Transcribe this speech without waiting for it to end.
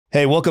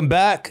Hey, welcome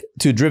back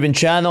to Driven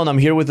Channel. And I'm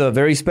here with a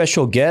very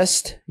special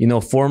guest,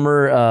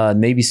 former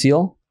Navy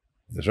SEAL.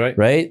 That's right.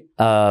 Right?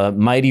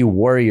 Mighty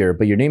Warrior,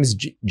 but your name is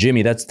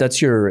Jimmy.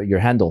 That's your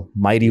handle,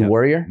 Mighty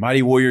Warrior?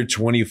 Mighty Warrior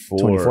 24.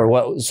 24.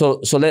 Well, so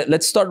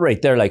let's start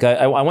right there. Like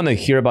I want to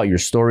hear about your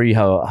story,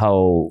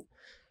 how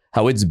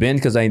it's been,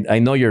 because I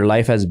know your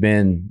life has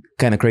been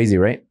kind of crazy,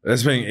 right?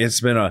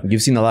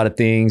 You've seen a lot of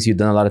things, you've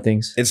done a lot of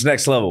things. It's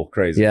next level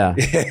crazy. Yeah.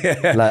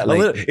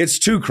 It's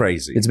too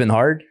crazy. It's been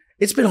hard.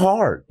 It's been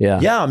hard. Yeah.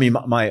 Yeah. I mean,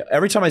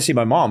 every time I see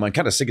my mom, I'm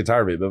kind of sick and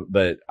tired of it,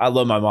 but I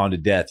love my mom to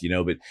death,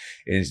 but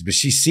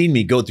she's seen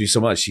me go through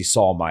so much. She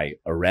saw my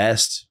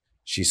arrest.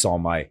 She saw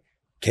my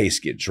case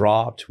get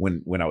dropped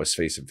when I was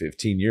facing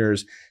 15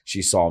 years.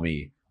 She saw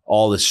me,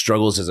 all the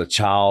struggles as a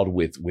child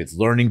with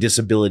learning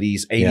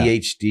disabilities,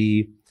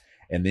 ADHD. Yeah.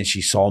 And then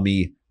she saw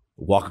me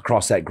walk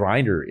across that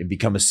grinder and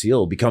become a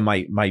SEAL, become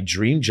my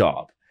dream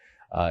job.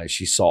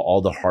 She saw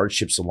all the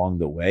hardships along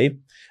the way.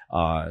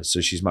 So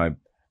she's my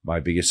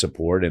biggest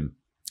support.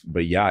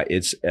 But yeah,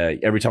 it's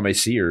every time I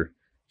see her,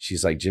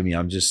 she's like, Jimmy,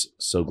 I'm just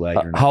so glad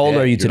you're not How old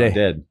dead. are you You're today? not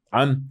dead.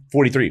 I'm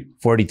 43.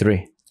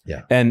 43.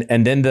 Yeah.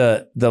 And then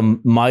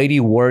the Mighty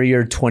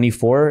Warrior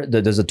 24,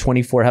 does the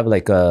 24 have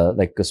like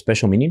a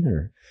special meaning,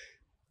 or?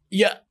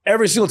 Yeah,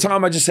 every single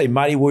time I just say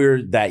Mighty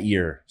Warrior that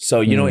year.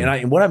 So,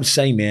 and what I'm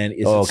saying, man,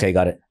 is okay,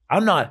 got it.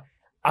 I'm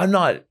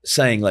not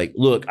saying like,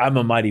 look, I'm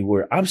a mighty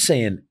warrior. I'm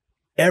saying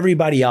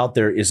everybody out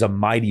there is a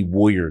mighty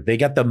warrior. They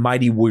got the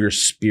mighty warrior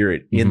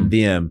spirit in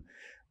them,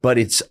 but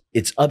it's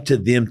up to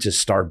them to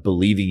start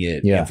believing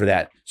it. Yeah. And for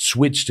that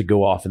switch to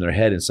go off in their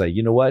head and say,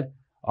 you know what?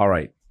 All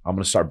right, I'm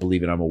going to start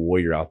believing I'm a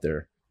warrior out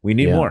there. We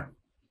need more.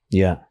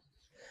 Yeah.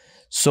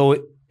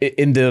 So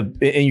in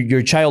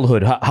your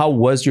childhood, how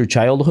was your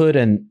childhood,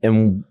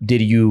 and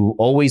did you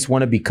always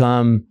want to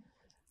become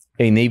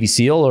a Navy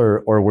SEAL,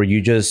 or were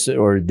you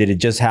did it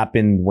just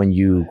happen when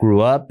you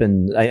grew up?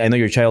 And I know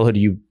your childhood,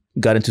 you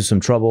got into some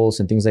troubles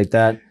and things like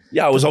that.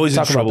 Yeah, I was always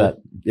in trouble. About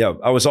that. Yeah,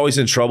 I was always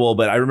in trouble.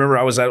 But I remember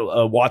I was at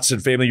a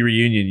Watson family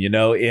reunion,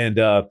 and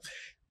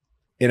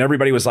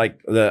everybody was like,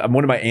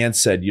 one of my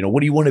aunts said, what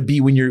do you want to be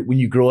when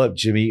you grow up,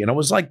 Jimmy? And I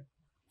was like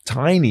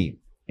tiny,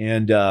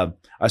 and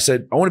I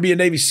said, I want to be a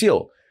Navy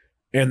SEAL.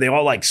 And they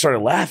all like started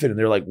laughing, and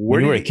they're like,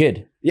 "Where you were a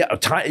kid?"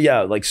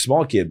 Yeah, like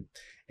small kid.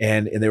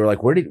 And they were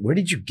like, where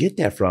did you get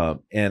that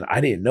from? And I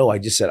didn't know. I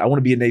just said, I want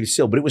to be a Navy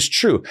SEAL, but it was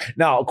true.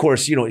 Now, of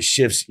course, it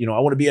shifts. I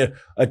want to be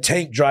a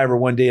tank driver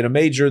one day and a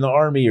major in the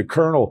Army or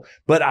colonel.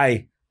 But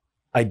I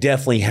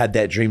definitely had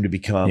that dream to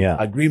become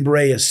a Green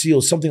Beret, a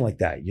SEAL, something like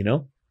that,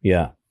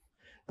 Yeah.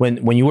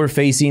 When you were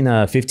facing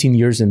 15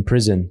 years in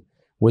prison,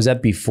 was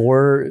that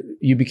before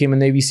you became a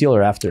Navy SEAL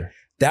or after?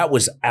 That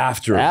was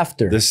after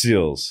the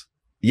SEALs.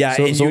 Yeah.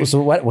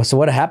 So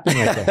what happened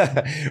right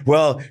there?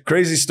 Well,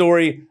 crazy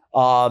story.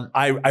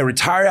 I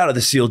retired out of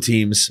the SEAL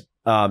teams,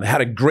 had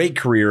a great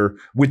career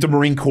with the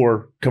Marine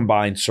Corps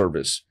combined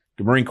service,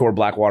 the Marine Corps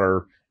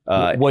Blackwater.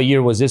 What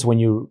year was this when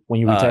you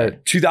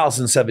retired?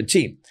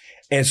 2017.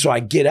 And so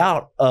I get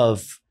out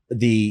of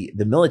the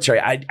military.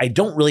 I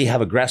don't really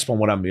have a grasp on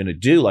what I'm going to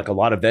do. Like a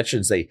lot of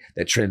veterans,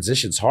 that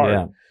transition's hard.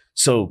 Yeah.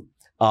 So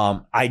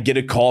I get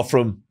a call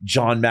from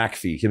John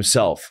McAfee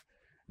himself,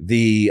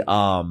 the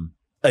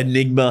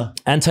Enigma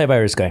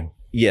antivirus guy.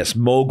 Yes,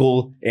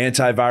 mogul,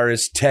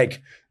 antivirus,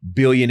 tech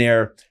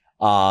billionaire.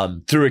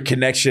 Through a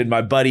connection,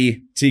 my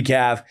buddy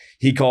TCAV,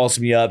 he calls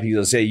me up. He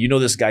goes, hey,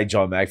 this guy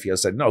John McAfee? I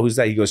said, no, who's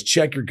that? He goes,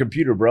 check your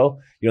computer, bro.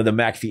 The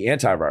McAfee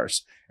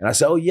antivirus. And I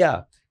said, oh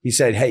yeah. He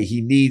said, hey,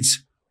 he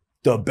needs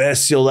the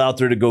best SEAL out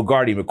there to go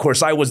guard him. Of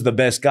course, I was the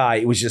best guy.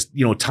 It was just,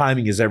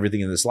 timing is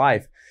everything in this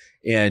life.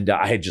 And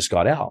I had just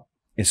got out.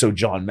 And so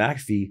John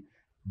McAfee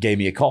gave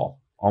me a call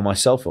on my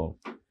cell phone.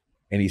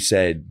 And he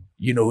said,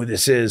 you know who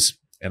this is?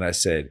 And I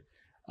said,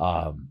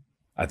 I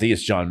think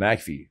it's John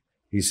McAfee.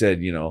 He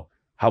said,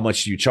 how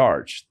much do you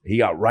charge? He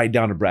got right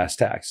down to brass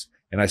tacks.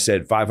 And I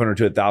said, 500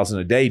 to 1,000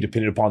 a day,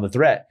 depending upon the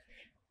threat.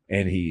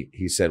 And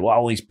he said, well, I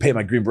only pay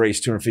my Green Berets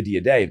 $250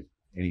 a day.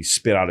 And he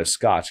spit out his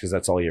scotch because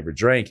that's all he ever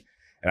drank.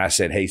 And I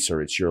said, hey,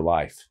 sir, it's your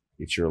life.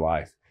 It's your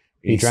life.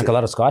 He drank a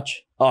lot of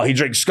scotch? Oh, he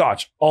drank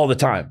scotch all the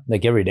time.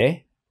 Like every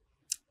day?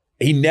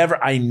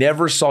 I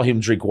never saw him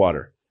drink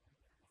water.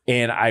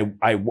 And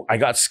I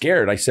got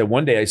scared. I said,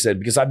 one day,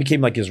 because I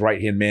became like his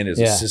right-hand man, his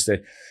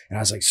assistant. And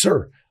I was like,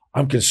 sir,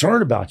 I'm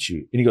concerned about you.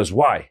 And he goes,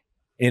 why?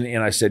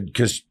 And I said,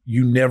 because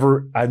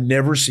I've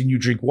never seen you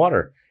drink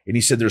water. And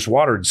he said, there's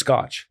water in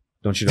scotch.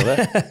 Don't you know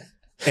that?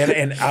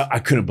 and I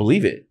couldn't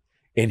believe it.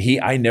 And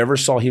I never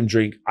saw him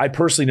drink. I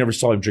personally never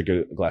saw him drink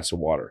a glass of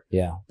water.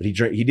 Yeah. But he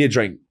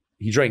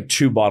drank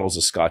 2 bottles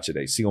of scotch a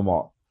day, single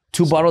malt.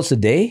 2 bottles a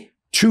day?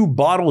 2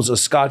 bottles of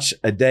scotch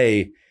a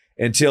day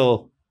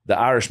until the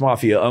Irish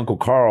Mafia, Uncle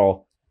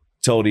Carl,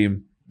 told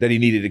him that he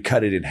needed to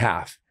cut it in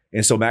half.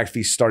 And so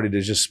McAfee started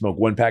to just smoke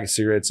 1 pack of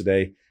cigarettes a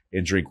day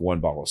and drink 1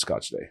 bottle of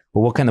scotch a day.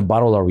 But what kind of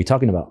bottle are we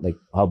talking about? Like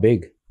how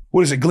big?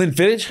 What is it,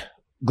 Glenfiddich?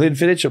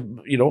 Glenfiddich,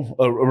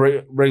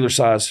 a regular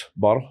size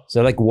bottle.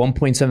 So like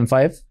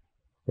 1.75?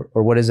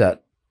 Or what is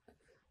that?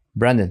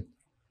 Brandon,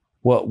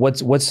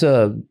 what's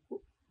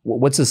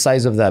What's the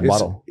size of that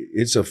bottle?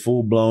 It's a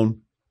full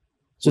blown.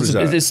 So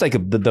it's like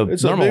the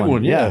It's normal a big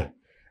one. Yeah.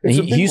 And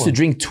he used to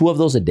drink 2 of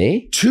those a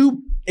day?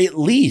 2 at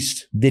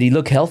least. Did he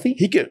look healthy?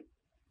 He could.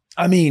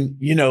 I mean,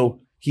 you know,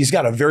 he's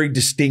got a very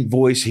distinct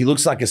voice. He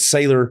looks like a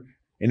sailor,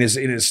 and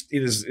his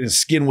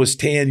skin was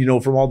tan, you know,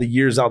 from all the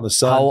years out in the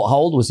sun. How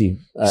old was he?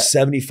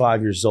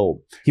 75 years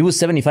old. He was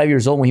 75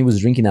 years old when he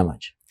was drinking that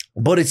much.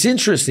 But it's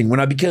interesting.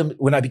 When I became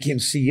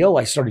CEO,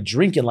 I started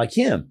drinking like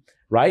him,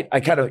 right? I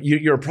kind of,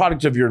 you're a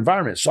product of your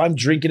environment. So I'm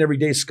drinking every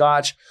day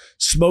scotch,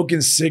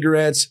 smoking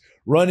cigarettes,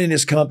 running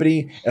his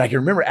company. And I can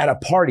remember at a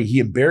party, he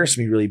embarrassed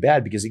me really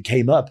bad because he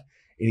came up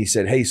and he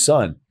said, "Hey,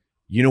 son,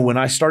 you know when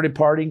I started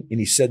partying?"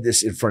 And he said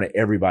this in front of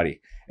everybody.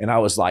 And I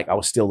was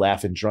still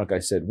laughing drunk. I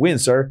said, "When,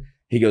 sir?"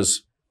 He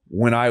goes,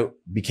 "When I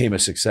became a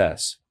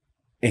success."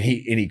 And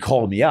he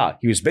called me out.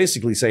 He was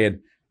basically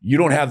saying, "You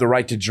don't have the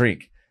right to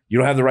drink. You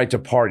don't have the right to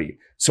party."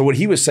 So what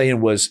he was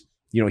saying was,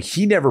 you know,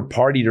 he never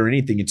partied or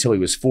anything until he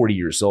was 40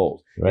 years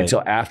old, right,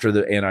 until after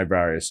the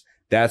antivirus.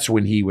 That's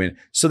when he went.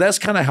 So that's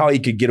kind of how he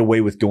could get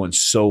away with going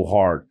so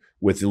hard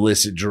with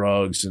illicit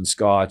drugs and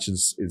scotch and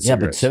cigarettes. Yeah,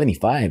 but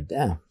 75,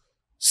 damn.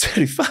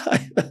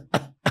 75.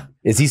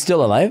 Is he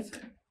still alive?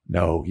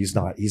 No, he's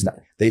not. He's not.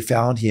 They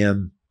found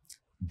him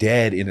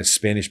dead in a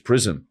Spanish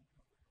prison.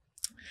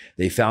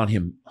 They found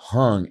him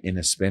hung in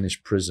a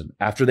Spanish prison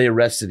after they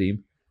arrested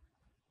him.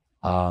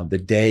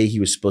 The day he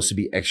was supposed to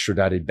be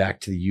extradited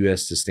back to the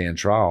U.S. to stand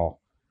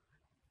trial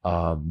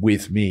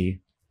with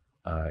me,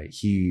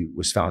 he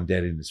was found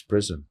dead in his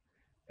prison.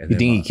 And you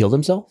think he killed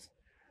himself?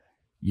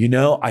 You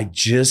know, I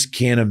just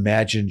can't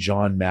imagine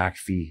John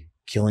McAfee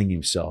killing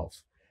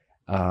himself.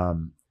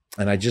 And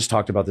I just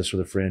talked about this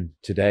with a friend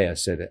today. I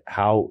said,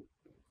 how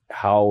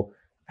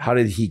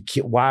did he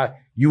kill? Why?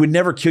 You would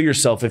never kill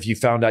yourself if you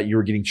found out you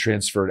were getting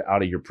transferred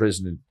out of your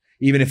prison,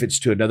 even if it's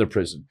to another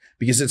prison,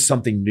 because it's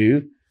something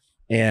new.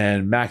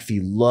 And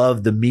McAfee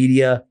loved the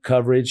media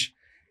coverage.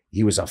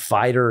 He was a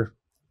fighter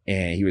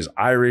and he was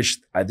Irish.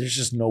 There's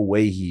just no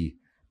way he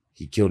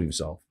killed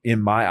himself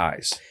in my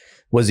eyes.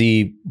 Was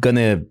he going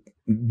to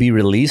be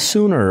released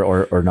soon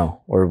or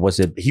no? Or was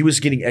it? He was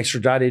getting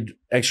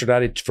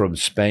extradited from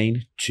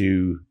Spain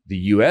to the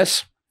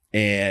U.S.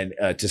 and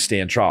to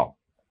stand trial.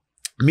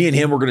 Me and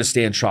him were going to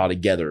stand trial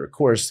together. Of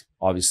course,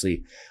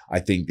 obviously, I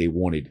think they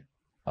wanted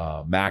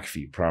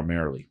McAfee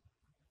primarily.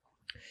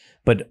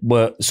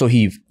 But so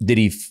he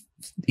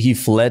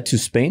fled to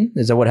Spain?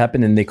 Is that what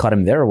happened? And they caught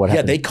him there, or what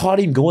happened? Yeah, they caught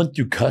him going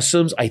through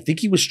customs. I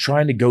think he was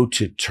trying to go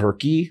to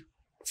Turkey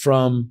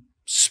from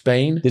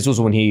Spain. This was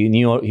when he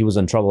knew he was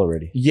in trouble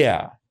already.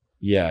 Yeah.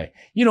 You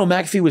know,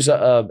 McAfee was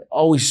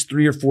always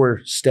 3 or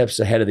 4 steps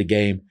ahead of the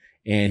game,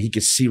 and he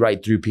could see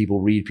right through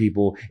people, read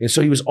people, and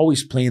so he was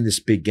always playing this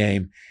big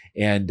game.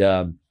 And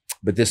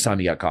but this time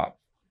he got caught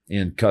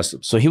in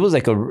customs. So he was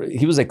like a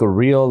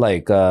real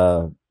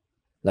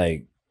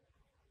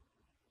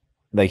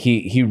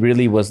he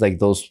really was like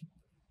those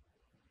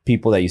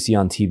people that you see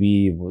on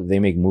TV, they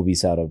make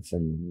movies out of,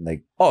 and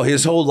like, oh,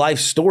 his whole life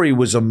story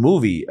was a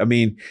movie. I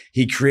mean,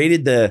 he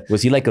created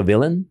was he like a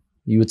villain,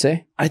 you would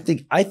say? I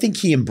think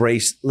he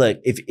embraced, look,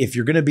 if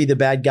you're gonna be the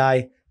bad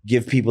guy,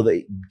 give people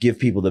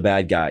the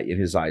bad guy in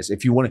his eyes.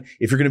 If you're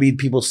gonna be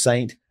people's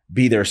saint,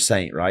 be their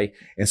saint, right?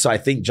 And so I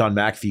think John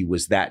McAfee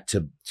was that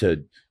to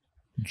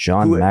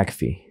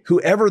McAfee.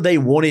 Whoever they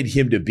wanted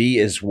him to be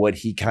is what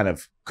he kind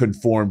of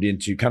conformed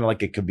into, kind of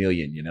like a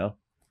chameleon, you know?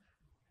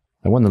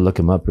 I want to look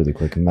him up really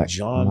quick.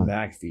 John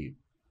McAfee.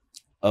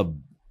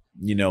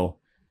 You know,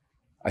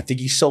 I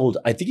think he sold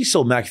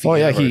McAfee. Oh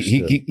yeah,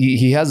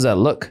 he has that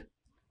look.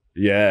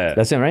 Yeah.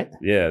 That's him, right?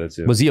 Yeah, that's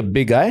it. Was he a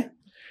big guy?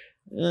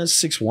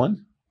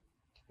 6'1".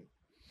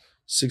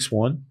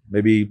 6'1",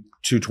 maybe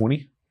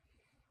 220.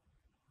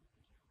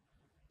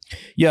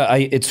 Yeah,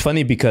 it's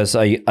funny because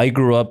I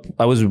grew up,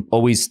 I was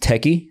always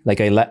techie. Like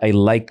I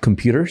like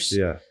computers.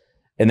 Yeah.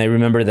 And I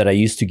remember that I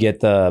used to get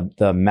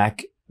the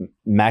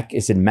Mac,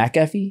 is it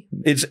McAfee?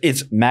 It's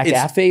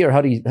McAfee, or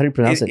how do you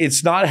pronounce it?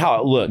 It's not how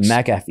it looks.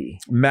 McAfee.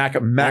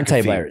 McAfee.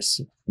 Antivirus.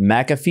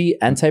 McAfee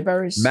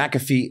antivirus?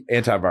 McAfee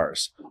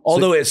antivirus.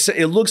 Although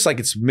it looks like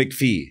it's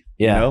McPhee.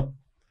 Yeah. You know?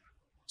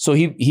 So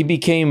he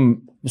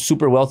became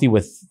super wealthy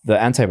with the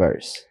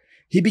antivirus.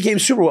 He became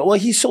super well.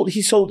 He sold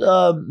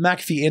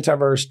McAfee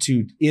antivirus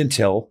to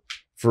Intel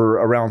for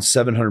around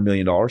 $700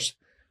 million.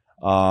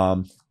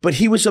 But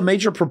he was a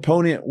major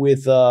proponent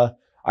with,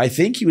 I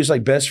think he was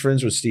like best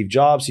friends with Steve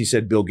Jobs. He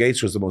said Bill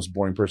Gates was the most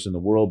boring person in the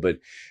world, but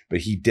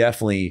he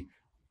definitely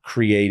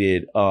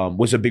created,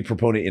 was a big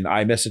proponent in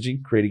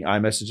creating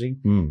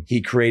iMessaging.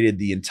 He created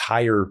the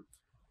entire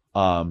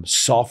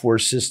software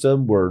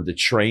system where the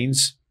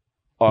trains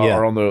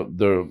are on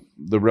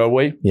the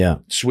railway. Yeah.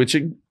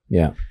 Switching.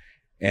 Yeah.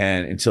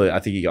 And until I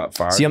think he got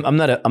fired. See, I'm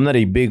not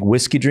a big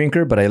whiskey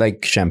drinker, but I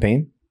like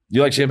champagne.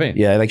 You like champagne?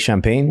 Yeah, I like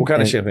champagne. What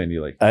kind of champagne do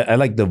you like? I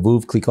like the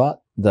Veuve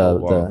Clicquot,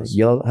 the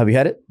yellow. Have you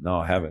had it? No,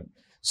 I haven't.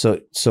 So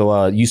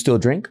you still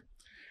drink?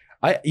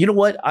 You know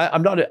what?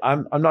 I'm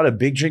not a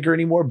big drinker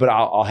anymore, but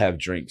I'll have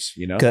drinks,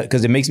 you know,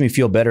 because it makes me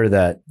feel better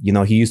that, you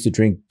know, he used to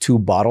drink 2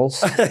 bottles.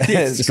 So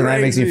that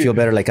makes me feel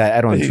better. Like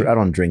I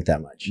don't drink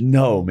that much.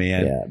 No,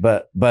 man. Yeah.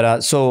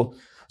 But so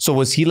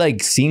was he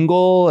like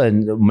single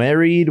and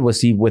married?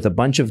 Was he with a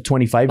bunch of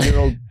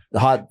 25-year-old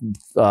hot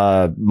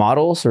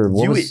models, or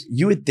what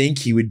you would think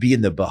he would be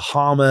in the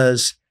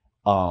Bahamas,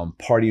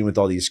 partying with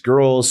all these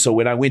girls. So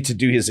when I went to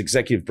do his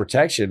executive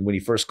protection, when he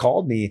first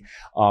called me,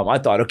 I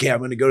thought, okay, I'm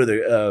going to go to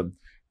the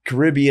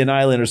Caribbean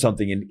island or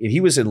something. And he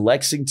was in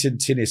Lexington,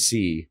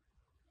 Tennessee,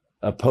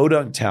 a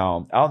podunk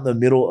town out in the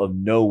middle of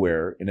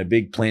nowhere in a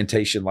big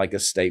plantation-like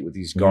estate with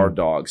these guard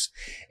dogs.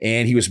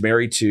 And he was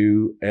married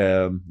to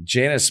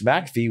Janice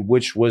McAfee,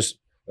 which was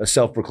a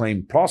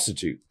self-proclaimed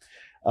prostitute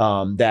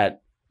that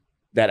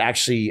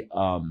actually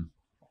let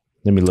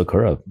me look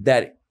her up.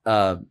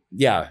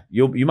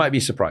 You might be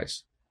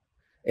surprised.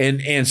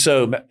 And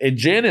so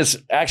Janice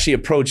actually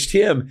approached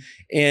him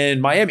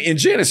in Miami, and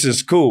Janice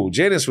is cool.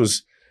 Janice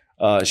was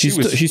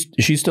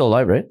she's still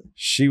alive, right?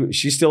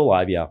 She's still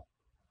alive, yeah.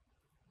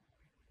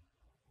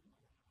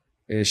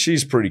 And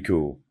she's pretty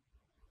cool.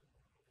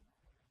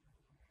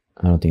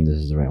 I don't think this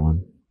is the right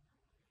one.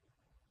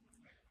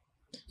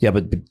 Yeah,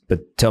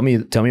 but tell me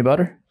about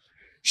her.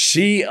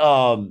 She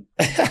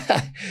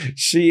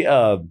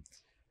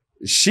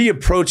she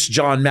approached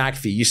John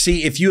McAfee. You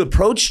see, if you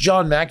approach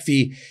John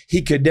McAfee,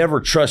 he could never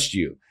trust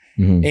you.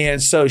 Mm-hmm.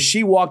 And so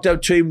she walked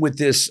up to him with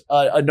this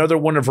another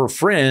one of her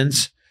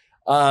friends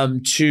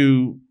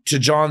to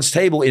John's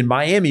table in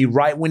Miami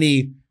right when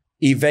he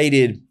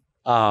evaded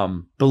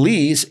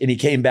Belize, and he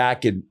came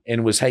back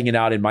and was hanging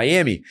out in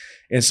Miami.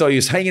 And so he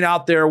was hanging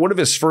out there one of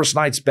his first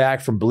nights back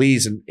from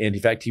Belize, and in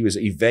fact he was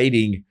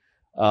evading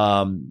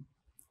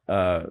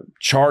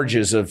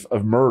charges of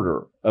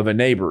murder of a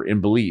neighbor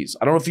in Belize.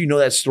 I don't know if you know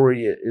that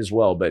story as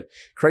well, but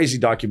crazy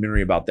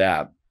documentary about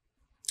that.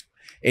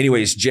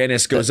 Anyways,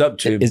 Janice goes up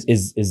to him.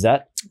 Is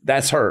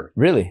that's her?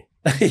 Really?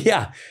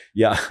 Yeah.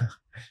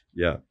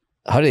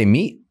 How do they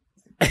meet?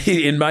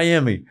 In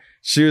Miami.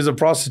 She was a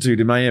prostitute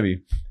in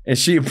Miami, and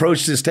she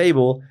approached his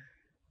table,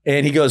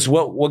 and he goes,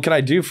 "What can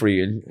I do for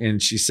you?"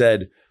 And she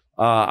said,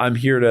 "I'm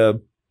here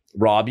to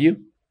rob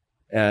you,"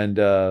 and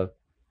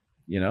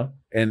you know.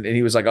 And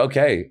he was like,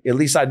 okay, at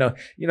least I know,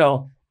 you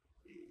know,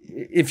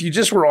 if you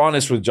just were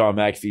honest with John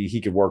McAfee, he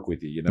could work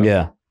with you, you know?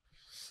 Yeah.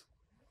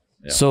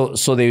 So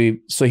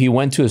he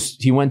went to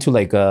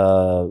like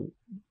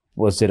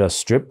was it a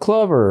strip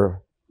club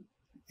or?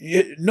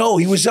 No,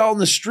 he was out on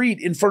the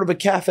street in front of a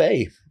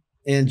cafe,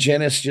 and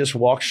Janice just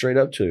walked straight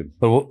up to him.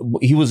 But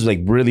he was like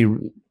really,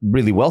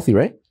 really wealthy,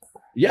 right?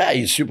 Yeah,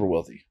 he's super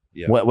wealthy.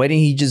 Yeah. Why didn't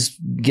he just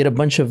get a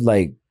bunch of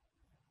like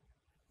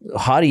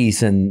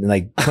hotties and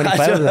like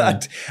 25 of them?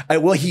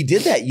 Well, he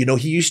did that. You know,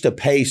 he used to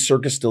pay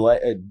Circus du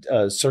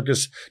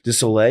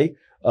Soleil,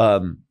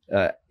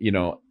 you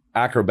know,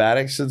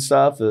 acrobatics and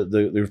stuff.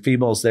 The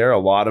females there, a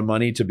lot of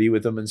money to be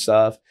with them and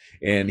stuff.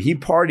 And he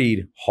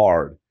partied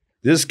hard.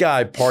 This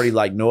guy partied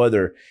like no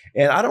other.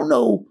 And I don't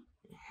know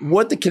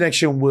what the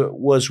connection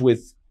was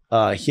with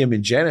him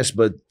and Janice,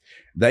 but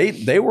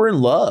they were in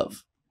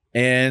love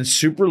and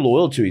super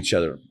loyal to each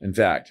other. In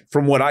fact,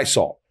 from what I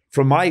saw.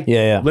 From my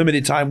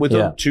limited time with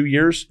him, 2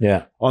 years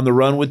on the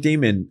run with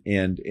him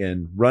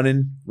and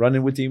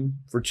running with him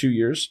for 2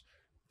 years,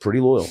 pretty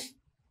loyal.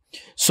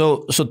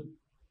 So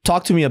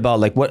talk to me about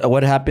like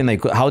what happened.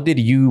 Like, how did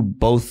you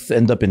both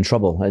end up in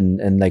trouble,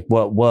 and like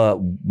what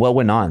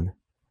went on?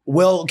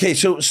 Well, okay,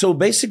 so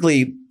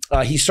basically,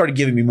 he started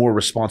giving me more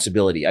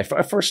responsibility. I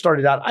first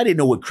started out, I didn't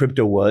know what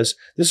crypto was.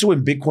 This is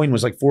when Bitcoin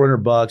was like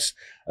 $400,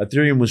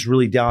 Ethereum was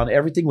really down.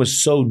 Everything was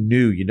so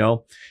new, you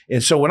know.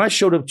 And so when I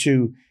showed up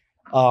to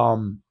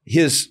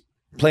his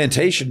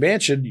plantation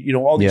mansion, you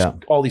know,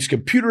 all these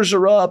computers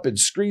are up and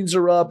screens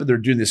are up, and they're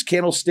doing this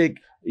candlestick,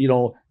 you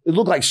know, it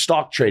looked like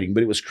stock trading,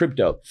 but it was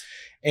crypto.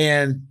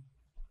 And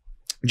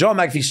John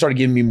McAfee started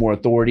giving me more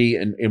authority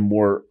and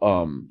more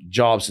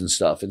jobs and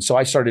stuff. And so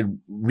I started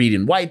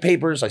reading white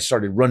papers. I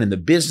started running the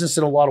business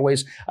in a lot of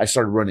ways. I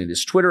started running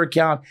his Twitter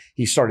account.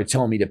 He started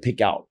telling me to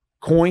pick out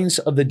coins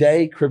of the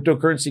day,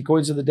 cryptocurrency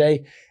coins of the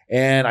day.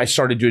 And I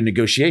started doing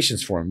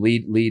negotiations for him,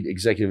 lead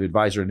executive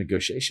advisor in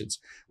negotiations,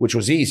 which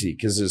was easy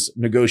because his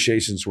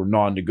negotiations were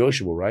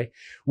non-negotiable, right?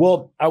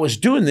 Well, I was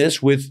doing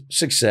this with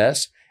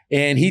success,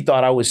 and he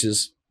thought I was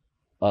his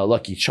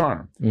lucky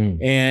charm.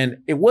 And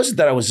it wasn't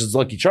that I was his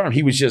lucky charm.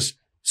 He was just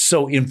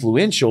so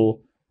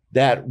influential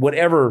that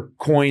whatever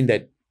coin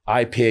that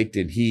I picked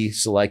and he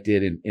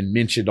selected and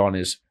mentioned on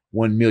his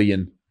 1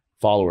 million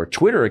follower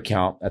Twitter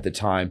account at the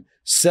time,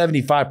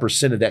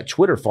 75% of that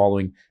Twitter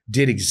following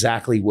did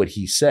exactly what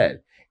he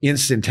said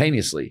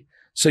instantaneously.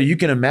 So you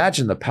can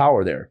imagine the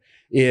power there.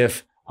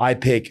 If I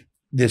pick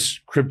this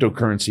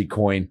cryptocurrency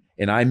coin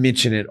and I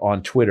mention it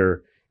on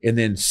Twitter, and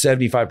then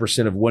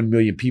 75% of 1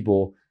 million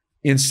people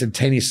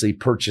instantaneously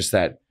purchase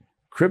that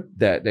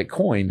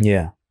coin,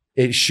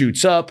 it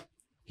shoots up.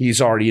 He's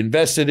already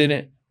invested in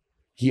it.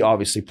 He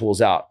obviously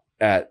pulls out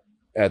at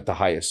the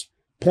highest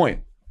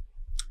point.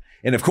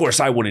 And of course,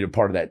 I wanted a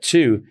part of that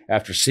too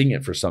after seeing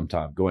it for some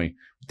time, going,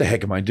 what the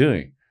heck am I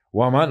doing?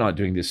 Why am I not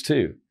doing this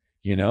too?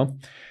 You know?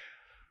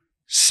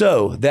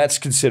 So that's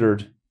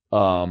considered,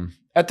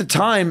 at the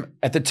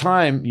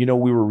time, you know,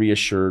 we were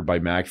reassured by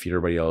McAfee and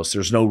everybody else.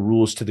 There's no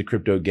rules to the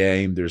crypto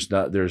game. There's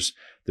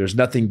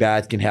nothing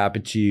bad can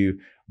happen to you.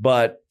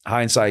 But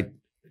hindsight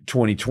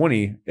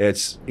 2020,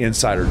 it's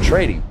insider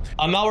trading.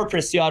 I'm our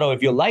Preciado.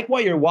 If you like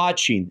what you're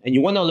watching and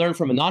you want to learn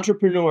from an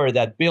entrepreneur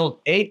that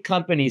built 8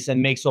 companies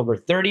and makes over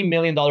 $30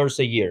 million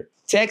a year,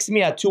 text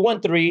me at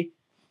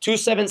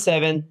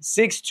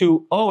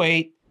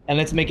 213-277-6208 and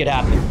let's make it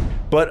happen.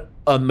 But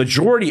a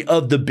majority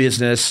of the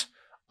business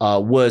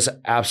was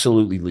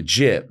absolutely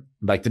legit,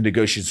 like the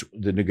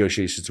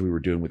negotiations we were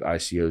doing with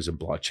ICOs and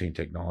blockchain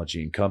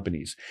technology and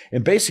companies.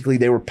 And basically,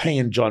 they were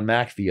paying John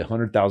McAfee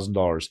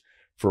 $100,000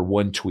 for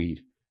one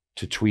tweet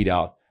to tweet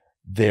out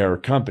their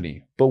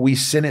company. But we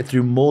sent it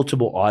through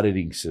multiple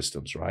auditing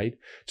systems, right?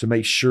 To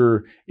make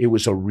sure it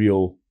was a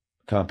real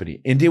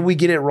company. And did we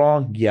get it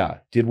wrong? Yeah.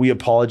 Did we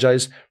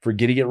apologize for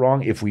getting it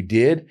wrong? If we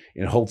did,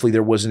 and hopefully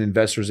there wasn't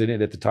investors in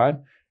it at the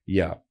time.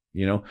 Yeah.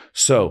 You know,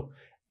 so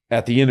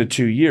at the end of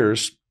 2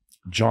 years,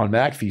 John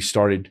McAfee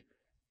started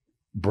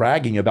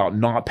bragging about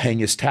not paying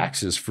his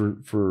taxes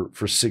for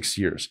 6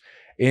 years.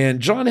 And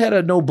John had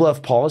a no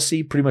bluff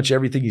policy. Pretty much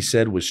everything he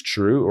said was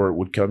true, or it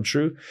would come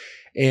true.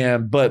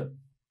 But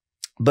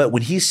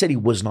when he said he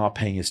was not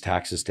paying his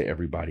taxes to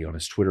everybody on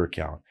his Twitter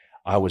account,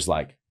 I was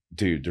like,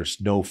 dude,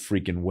 there's no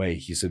freaking way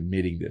he's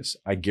admitting this.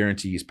 I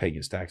guarantee he's paying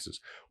his taxes.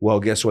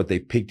 Well, guess what? They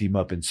picked him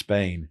up in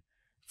Spain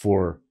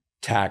for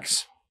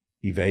tax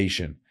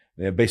evasion.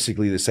 They're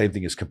basically the same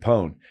thing as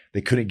Capone.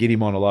 They couldn't get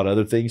him on a lot of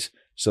other things,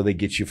 so they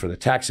get you for the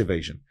tax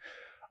evasion.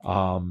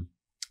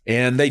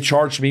 And they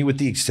charged me with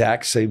the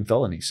exact same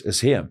felonies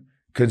as him: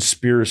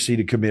 conspiracy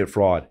to commit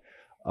fraud,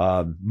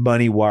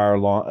 money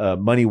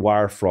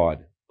wire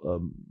fraud,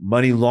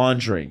 money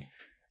laundering.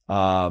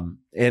 And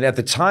at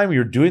the time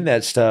you're doing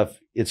that stuff,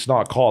 it's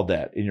not called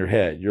that in your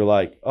head. You're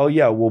like, oh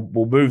yeah,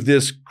 we'll move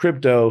this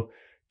crypto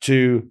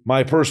to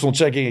my personal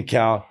checking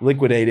account,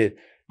 liquidate it,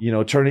 you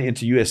know, turn it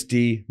into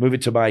USD, move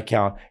it to my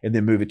account, and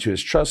then move it to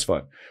his trust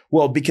fund.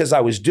 Well, because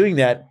I was doing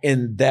that,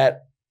 and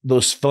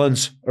those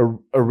funds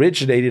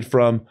originated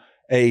from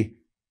a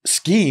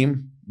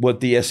scheme, what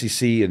the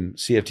SEC and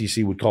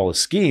CFTC would call a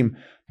scheme,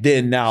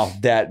 then now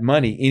that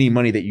money, any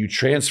money that you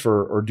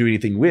transfer or do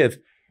anything with,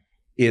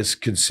 is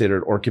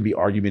considered or can be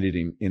argumented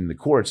in the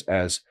courts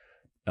as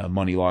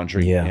money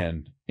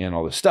laundering and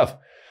all this stuff.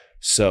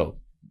 So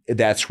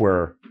that's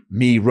where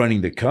me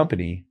running the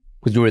company.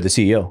 Because you were the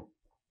CEO.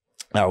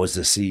 I was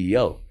the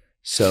CEO.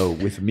 So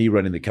with me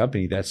running the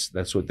company,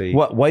 that's what they.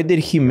 Why did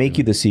he make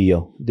you the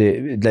CEO?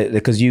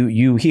 Because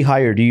he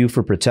hired you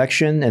for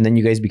protection, and then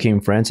you guys became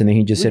friends, and then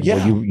he just said,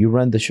 "Well, you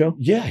run the show."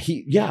 Yeah.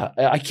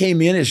 I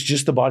came in as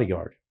just the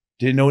bodyguard.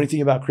 Didn't know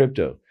anything about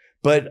crypto,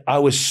 but I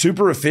was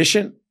super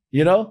efficient.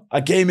 You know,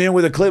 I came in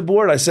with a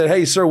clipboard. I said,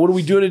 "Hey, sir, what are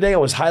we doing today?" I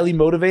was highly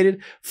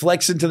motivated,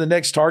 flexing to the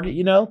next target.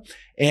 You know,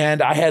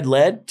 and I had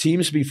led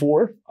teams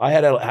before. I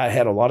had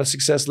a lot of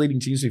success leading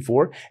teams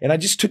before, and I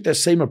just took that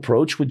same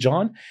approach with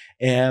John.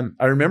 And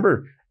I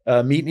remember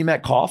meeting him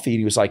at coffee, and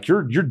he was like,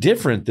 "You're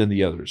different than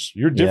the others.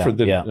 You're different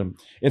than them."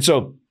 And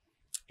so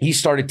he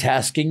started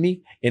tasking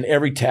me. In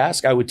every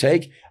task I would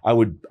take, I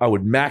would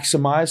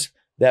maximize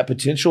that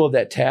potential of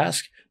that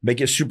task, make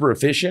it super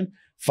efficient,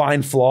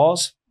 find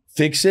flaws,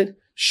 fix it,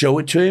 show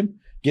it to him,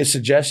 get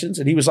suggestions.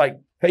 And he was like,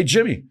 "Hey,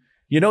 Jimmy,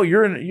 you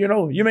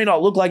may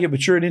not look like it,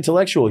 but you're an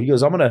intellectual." He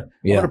goes, I'm gonna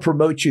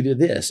promote you to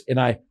this. And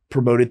I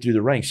promoted through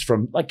the ranks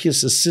from like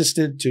his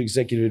assistant to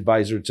executive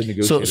advisor to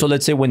negotiator. So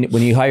let's say when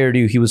he hired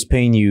you, he was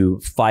paying you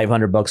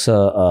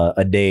 $500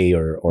 a day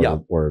or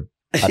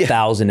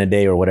 1,000 a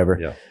day or whatever.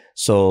 Yeah.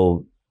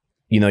 So,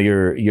 you know,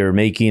 you're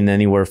making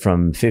anywhere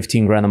from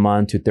 15 grand a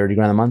month to 30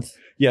 grand a month.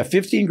 Yeah,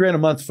 15 grand a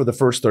month for the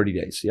first 30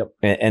 days. Yep.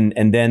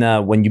 And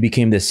then when you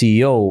became the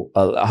CEO,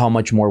 how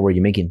much more were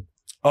you making?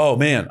 Oh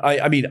man,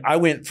 I mean, I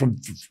went from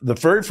the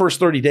very first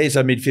 30 days,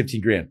 I made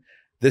 15 grand.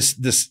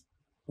 This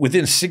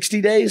within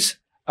 60 days,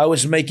 I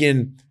was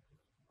making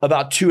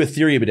about 2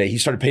 Ethereum a day. He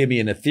started paying me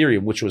in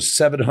Ethereum, which was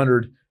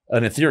 700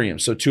 an Ethereum.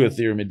 So 2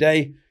 Ethereum a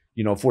day,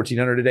 you know,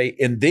 1,400 a day.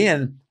 And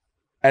then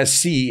as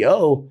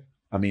CEO,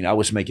 I mean, I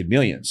was making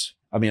millions.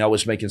 I mean, I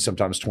was making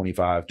sometimes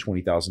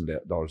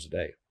 $20,000 a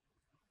day.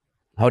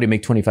 How do you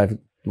make 25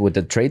 with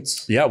the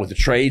trades? Yeah, with the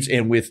trades,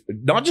 and with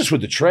not just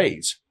with the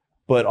trades,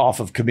 but off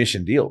of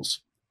commission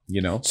deals, you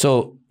know?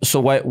 So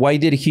why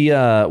would he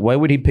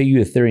pay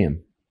you Ethereum?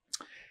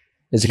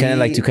 Is it kind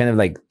of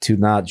like to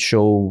not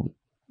show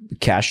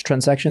cash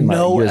transaction?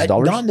 No, US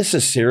dollars? Not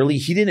necessarily.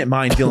 He didn't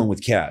mind dealing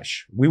with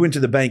cash. We went to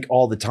the bank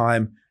all the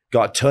time,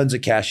 got tons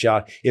of cash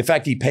out. In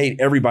fact, he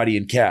paid everybody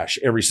in cash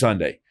every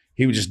Sunday.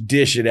 He would just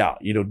dish it out,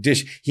 you know,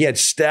 He had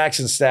stacks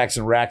and stacks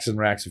and racks of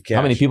cash.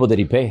 How many people did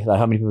he pay? Like,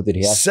 how many people did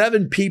he have?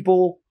 7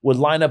 people would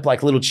line up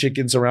like little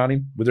chickens around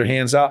him with their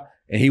hands out,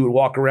 and he would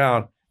walk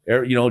around,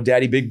 you know,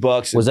 daddy big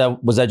bucks. Was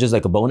that just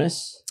like a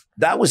bonus?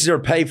 That was their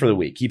pay for the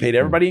week. He paid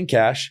everybody in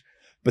cash.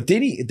 But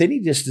then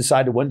he just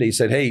decided one day, he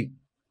said, hey,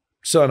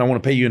 son, I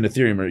want to pay you in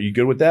Ethereum. Are you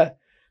good with that?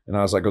 And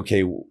I was like,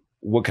 okay,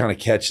 what kind of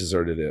catches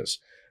are to this?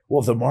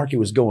 Well, if the market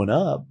was going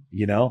up,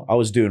 I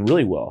was doing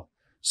really well.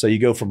 So you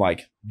go from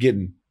like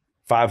getting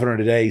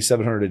 500 a day,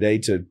 700 a day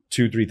to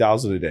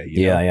 2,000-3,000 a day.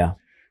 Yeah.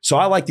 So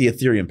I like the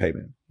Ethereum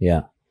payment.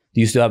 Yeah.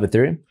 Do you still have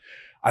Ethereum?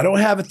 I don't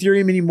have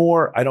Ethereum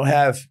anymore. I don't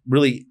have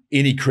really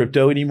any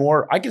crypto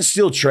anymore. I can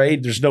still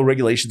trade. There's no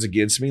regulations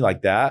against me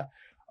like that.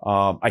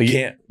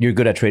 You're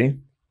good at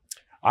trading?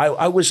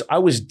 I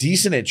was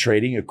decent at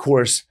trading. Of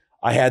course,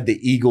 I had the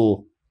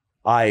eagle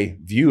eye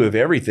view of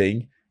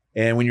everything.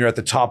 And when you're at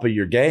the top of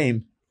your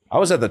game, I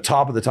was at the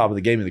top of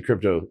the game in the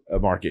crypto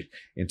market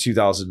in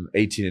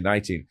 2018 and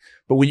 19.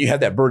 But when you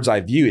have that bird's eye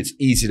view, it's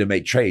easy to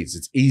make trades.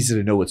 It's easy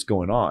to know what's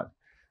going on.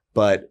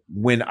 But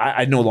when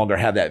I no longer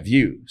have that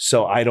view,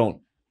 so I don't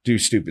do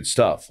stupid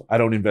stuff. I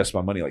don't invest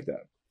my money like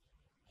that.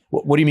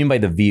 What do you mean by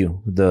the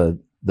view, the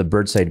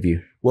bird's eye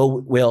view?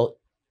 Well,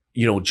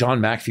 John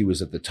McAfee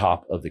was at the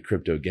top of the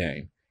crypto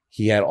game.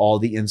 He had all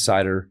the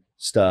insider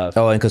stuff.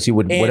 Oh, and because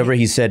whatever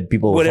he said,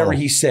 people would follow.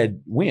 He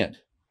said went.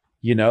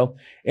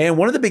 And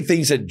one of the big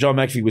things that John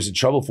McAfee was in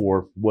trouble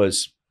for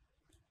was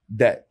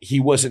that he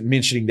wasn't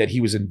mentioning that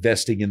he was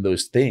investing in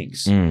those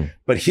things.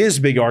 But his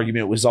big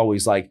argument was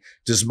always like,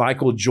 does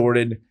Michael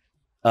Jordan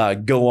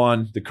go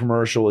on the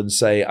commercial and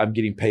say, I'm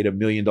getting paid $1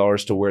 million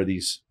to wear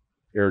these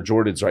Air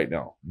Jordans right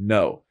now?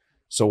 No.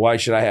 So why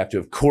should I have to?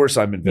 Of course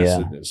I'm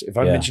invested in this. If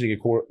I'm mentioning a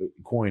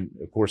coin,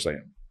 of course I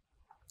am.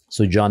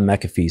 So John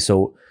McAfee.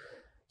 So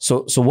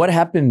what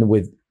happened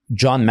with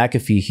John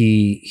McAfee?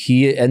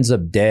 He ends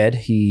up dead.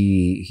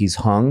 He's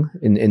hung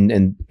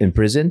in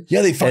prison.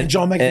 Yeah, they find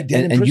John McAfee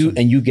dead in prison.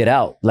 And you get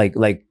out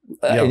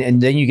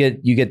and then you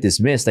get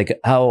dismissed. Like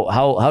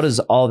how does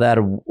all that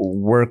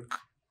work?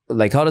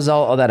 Like how does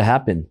all that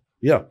happen?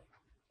 Yeah.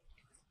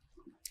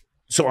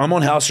 So I'm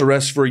on house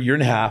arrest for 1.5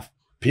 years,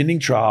 pending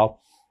trial.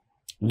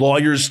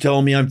 Lawyers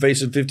telling me I'm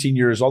facing 15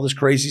 years, all this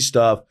crazy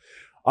stuff.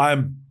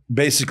 I'm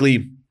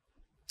basically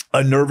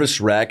a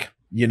nervous wreck,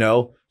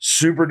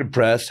 super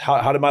depressed.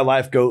 How did my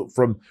life go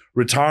from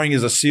retiring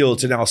as a SEAL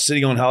to now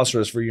sitting on house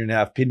arrest for 1.5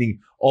 years, pending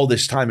all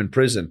this time in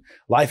prison?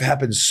 Life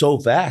happens so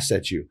fast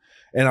at you.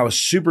 And I was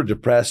super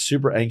depressed,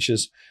 super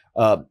anxious,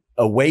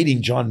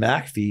 awaiting John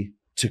McAfee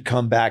to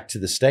come back to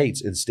the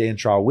States and stand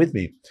trial with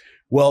me.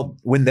 Well,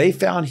 when they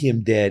found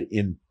him dead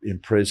in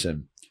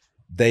prison,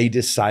 they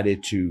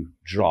decided to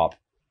drop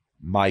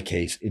my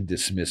case and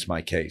dismiss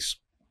my case.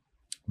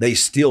 They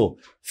still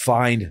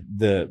fined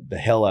the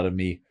hell out of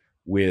me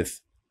with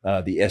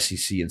the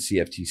SEC and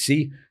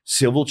CFTC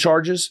civil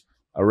charges.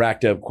 I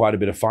racked up quite a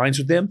bit of fines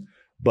with them,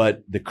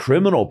 but the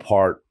criminal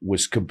part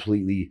was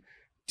completely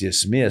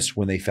dismissed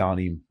when they found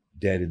him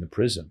dead in the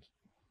prison.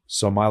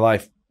 So my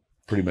life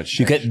pretty much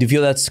changed. Do you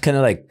feel that's kind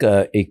of like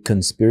a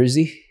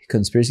conspiracy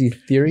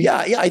theory? Yeah.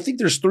 I think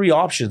there's 3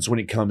 options when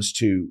it comes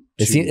to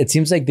it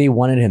seems like they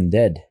wanted him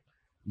dead.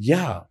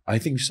 Yeah, I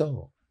think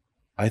so.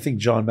 I think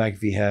John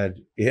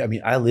McAfee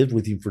I lived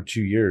with him for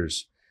 2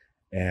 years,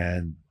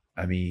 and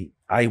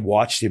I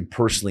watched him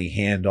personally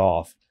hand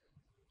off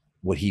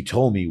what he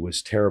told me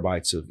was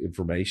terabytes of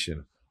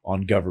information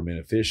on government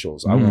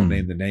officials. I won't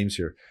name the names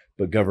here,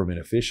 but government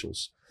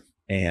officials.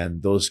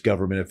 And those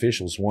government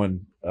officials,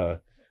 one,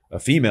 a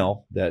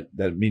female that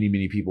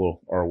many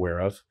people are aware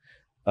of,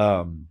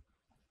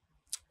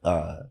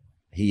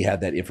 he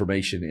had that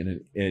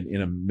information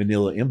in a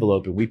manila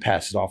envelope, and we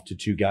passed it off to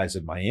 2 guys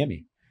in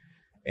Miami.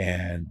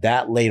 And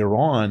that later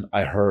on,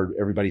 I heard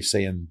everybody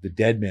saying the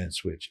dead man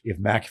switch. If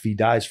McAfee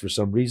dies for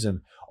some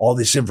reason, all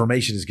this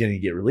information is going to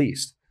get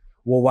released.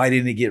 Well, why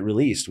didn't it get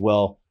released?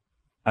 Well,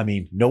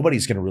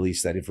 nobody's going to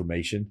release that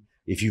information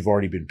if you've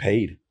already been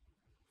paid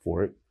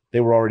for it. They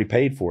were already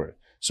paid for it.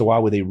 So why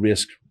would they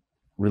risk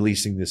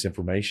releasing this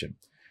information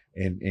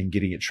and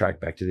getting it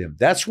tracked back to them?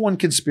 That's one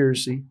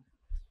conspiracy.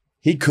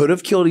 He could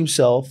have killed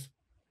himself.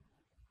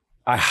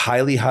 I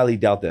highly, highly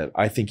doubt that.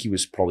 I think he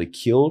was probably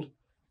killed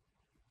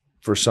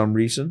for some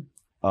reason.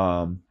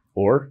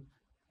 Or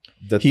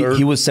the third.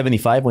 He was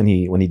 75 when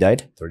he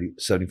died?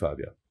 75,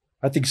 yeah.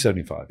 I think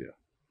 75, yeah.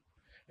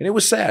 And it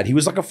was sad. He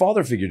was like a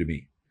father figure to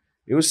me.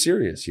 It was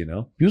serious,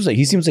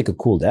 He seems like a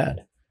cool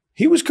dad.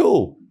 He was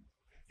cool.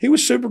 He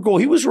was super cool.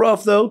 He was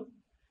rough though.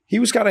 He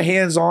was kind of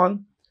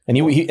hands-on. And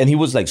he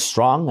was like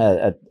strong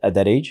at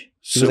that age?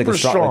 He was like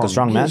a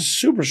strong man?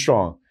 Super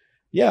strong.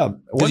 Yeah.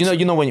 Because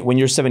when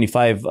you're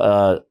 75,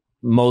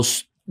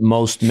 most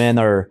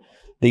men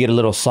they get a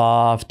little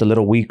soft, a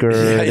little weaker.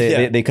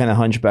 They kind of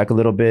hunch back a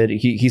little bit.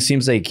 He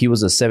seems like he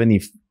was a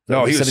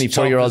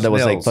 74-year-old that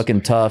was like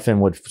fucking tough and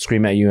would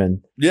scream at you.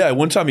 And yeah,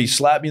 one time he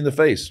slapped me in the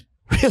face.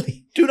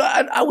 Really? Dude,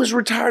 I was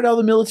retired out of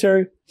the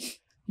military.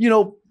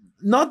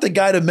 Not the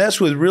guy to mess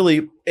with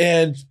really,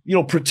 and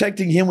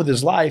protecting him with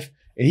his life.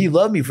 And he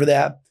loved me for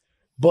that.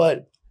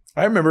 But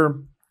I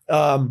remember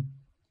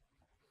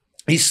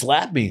he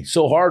slapped me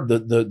so hard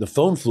the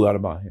phone flew out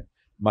of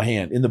my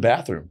hand in the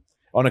bathroom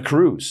on a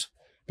cruise,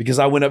 because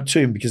I went up to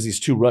him because these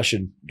 2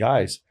 Russian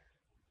guys,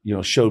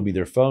 showed me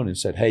their phone and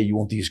said, "Hey, you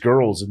want these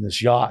girls in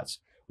this yacht?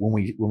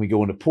 when we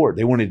go into port.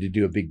 They wanted to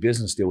do a big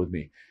business deal with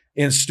me.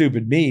 And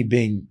stupid me,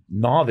 being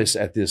novice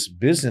at this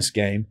business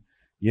game,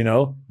 you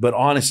know, but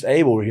honest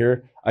Abe over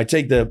here, I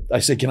said,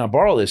 can I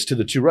borrow this to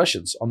the 2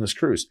 Russians on this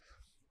cruise?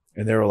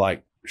 And they were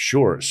like,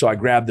 sure. So I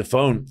grabbed the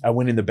phone. I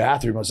went in the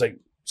bathroom. I was like,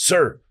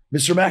 sir,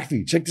 Mr.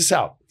 McAfee, check this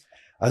out.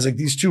 I was like,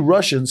 these 2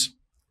 Russians,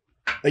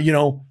 you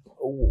know,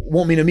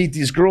 want me to meet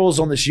these girls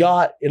on this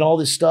yacht and all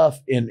this stuff.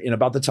 And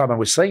about the time I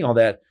was saying all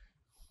that,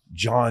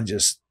 John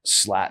just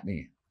slapped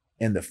me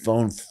and the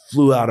phone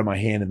flew out of my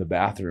hand in the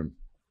bathroom,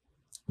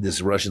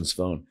 this Russian's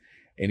phone.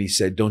 And he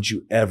said, don't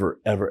you ever,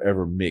 ever,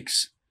 ever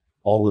mix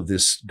all of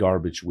this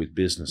garbage with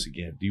business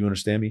again. Do you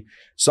understand me?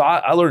 So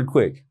I learned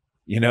quick.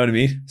 You know what I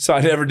mean? So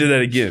I never did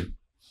that again.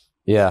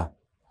 Yeah.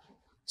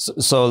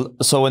 So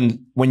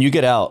when you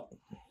get out,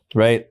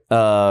 right?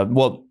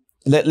 Well,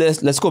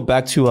 let's go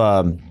back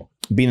to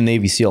being a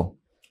Navy SEAL.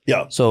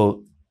 Yeah.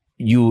 So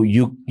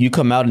you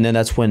come out, and then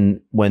that's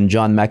when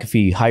John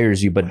McAfee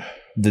hires you. But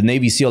the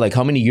Navy SEAL, like,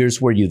 how many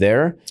years were you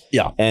there?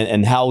 Yeah.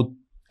 And how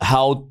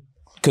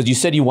because you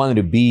said you wanted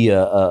to be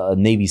a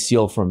Navy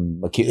SEAL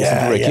from a kid.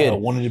 Yeah, I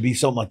wanted to be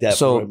something like that.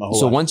 So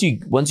once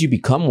you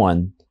become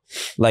one,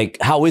 like,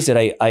 how is it?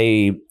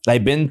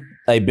 I've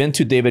been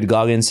to David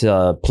Goggins'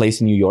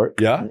 place in New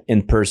York. Yeah.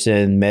 In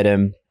person, met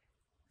him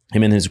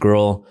and his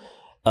girl.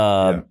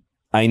 I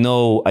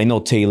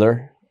know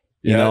Taylor.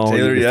 You know,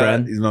 Taylor,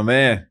 friend. He's my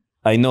man.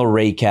 I know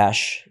Ray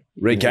Cash.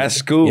 Ray Cash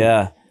is cool.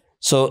 Yeah.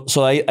 So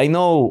I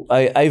know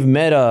I've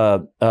met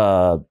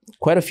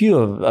quite a few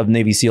of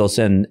Navy SEALs,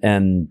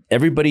 and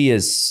everybody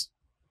has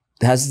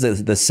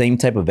the same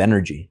type of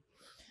energy.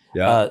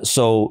 Yeah.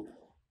 So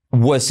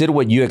was it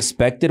what you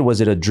expected?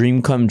 Was it a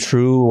dream come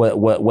true?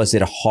 What was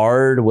it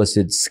hard? Was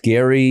it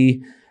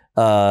scary?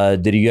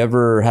 Did you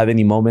ever have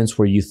any moments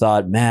where you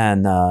thought,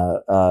 man,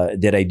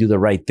 did I do the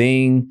right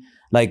thing?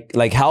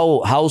 Like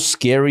how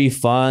scary,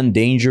 fun,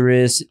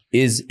 dangerous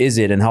is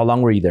it? And how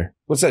long were you there?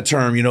 What's that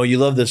term? You know, you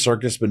love the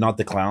circus, but not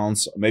the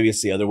clowns. Maybe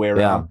it's the other way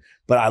around. Yeah.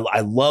 But I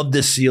love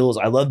the SEALs.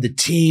 I love the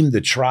team,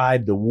 the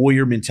tribe, the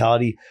warrior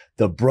mentality,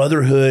 the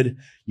brotherhood,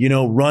 you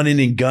know, running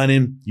and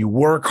gunning. You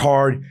work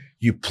hard.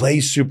 You play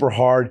super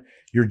hard.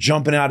 You're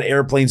jumping out of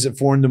airplanes at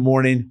 4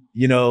 a.m.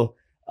 You know,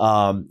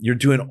 you're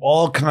doing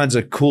all kinds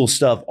of cool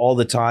stuff all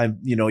the time.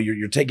 You know,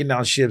 you're taking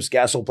down ships,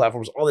 gas oil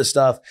platforms, all this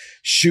stuff,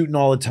 shooting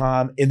all the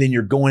time. And then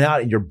you're going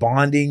out and you're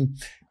bonding.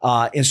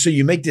 And so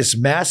you make this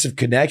massive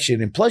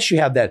connection. And plus you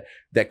have that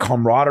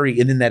camaraderie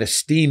and then that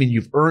esteem, and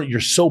you're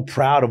so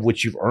proud of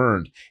what you've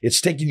earned.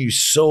 It's taken you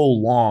so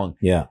long.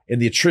 Yeah.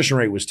 And the attrition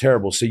rate was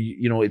terrible. So,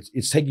 you know,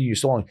 it's taking you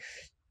so long.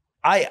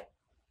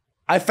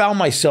 I found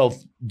myself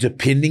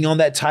depending on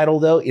that title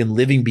though, and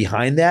living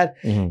behind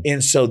that. Mm-hmm.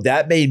 And so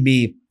that made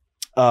me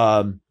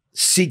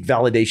seek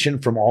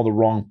validation from all the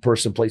wrong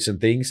person, place, and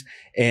things.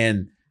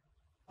 And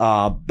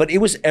but it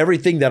was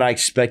everything that I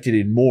expected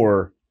and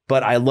more.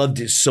 But I loved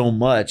it so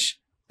much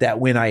that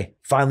when I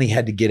finally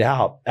had to get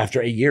out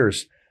after 8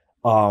 years,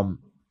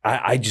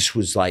 I just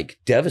was like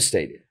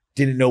devastated.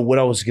 Didn't know what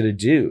I was going to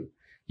do.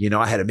 You know,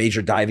 I had a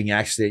major diving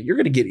accident. You're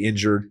going to get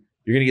injured.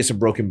 You're going to get some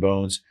broken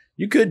bones.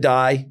 You could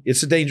die.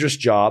 It's a dangerous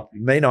job.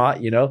 You may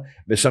not, you know,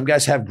 but some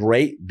guys have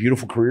great,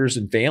 beautiful careers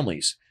and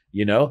families,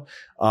 you know.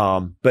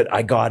 But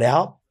I got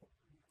out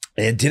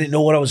and didn't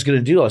know what I was going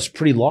to do. I was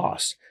pretty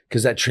lost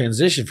because that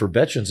transition for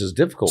veterans is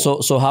difficult.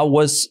 So how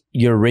was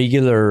your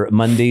regular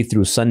Monday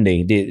through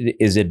Sunday?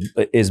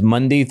 Is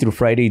Monday through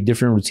Friday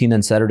different routine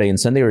than Saturday and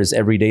Sunday, or is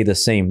every day the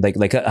same?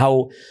 Like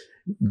how?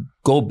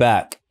 Go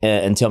back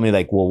and tell me,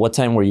 like, well, what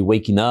time were you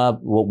waking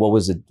up? What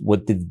was it?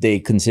 What did the day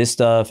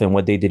consist of? And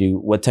what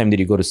time did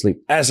you go to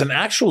sleep? As an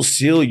actual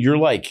SEAL, you're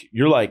like,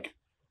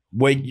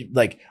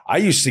 I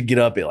used to get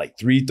up at like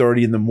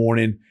 3:30 in the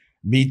morning,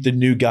 meet the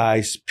new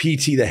guys,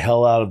 PT the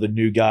hell out of the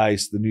new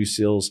guys, the new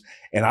SEALs.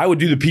 And I would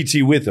do the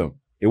PT with them.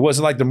 It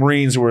wasn't like the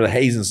Marines or the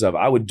Haze and stuff.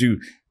 I would do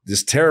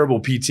this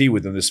terrible PT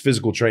with them, this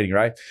physical training,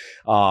 right?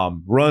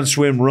 Run,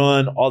 swim,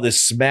 run, all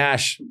this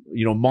smash,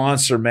 you know,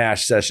 monster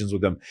mash sessions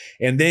with them.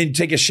 And then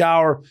take a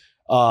shower,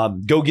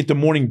 go get the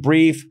morning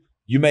brief.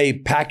 You may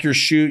pack your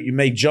chute. You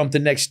may jump the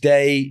next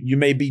day. You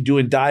may be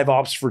doing dive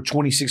ops for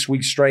 26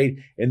 weeks straight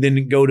and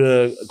then go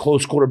to a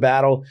close quarter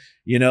battle,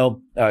 you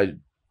know,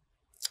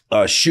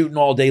 shooting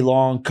all day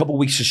long, couple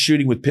weeks of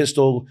shooting with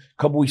pistol,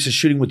 couple weeks of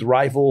shooting with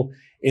rifle.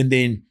 And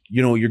then,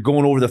 you know, you're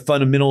going over the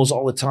fundamentals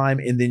all the time.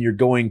 And then you're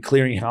going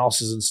clearing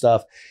houses and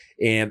stuff.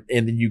 And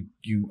then you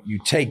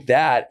take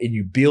that and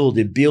you build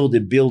and build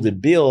and build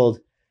and build,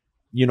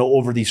 you know,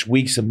 over these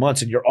weeks and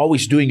months. And you're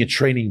always doing a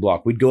training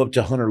block. We'd go up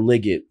to Hunter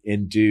Liggett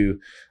and do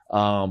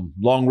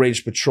long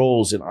range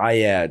patrols and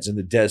IADs in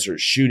the desert,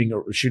 shooting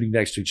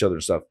next to each other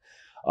and stuff,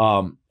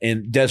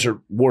 and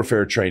desert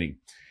warfare training.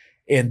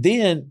 And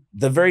then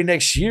the very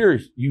next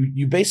year,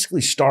 you basically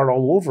start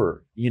all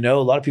over. You know,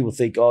 a lot of people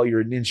think, oh,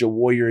 you're a ninja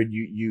warrior and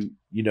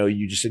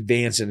you just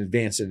advance and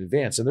advance and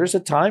advance. And there's a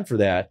time for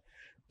that.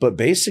 But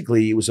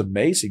basically, it was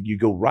amazing. You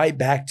go right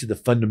back to the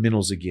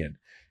fundamentals again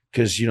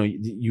because, you know,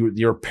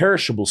 your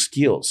perishable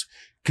skills.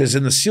 Because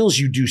in the SEALs,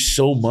 you do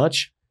so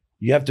much.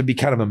 you have to be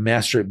kind of a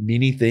master at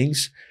many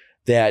things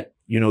that,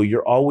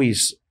 you're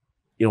always,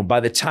 by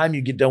the time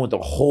you get done with a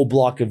whole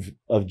block of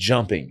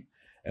jumping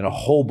and a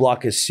whole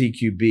block of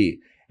CQB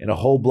and a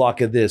whole block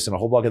of this and a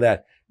whole block of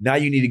that, now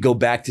you need to go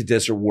back to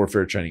desert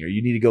warfare training, or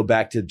you need to go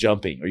back to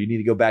jumping, or you need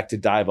to go back to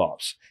dive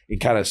ops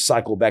and kind of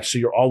cycle back. So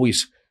you're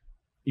always,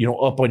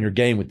 up on your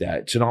game with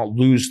that to not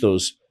lose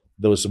those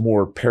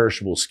more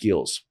perishable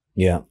skills.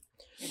 Yeah.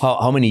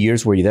 How many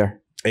years were you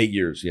there? 8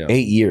 years. Yeah.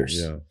 8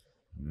 years. Yeah.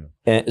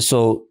 And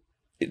so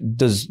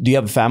do you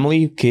have a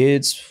family,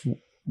 kids,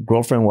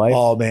 girlfriend, wife?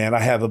 Oh man, I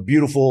have a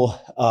beautiful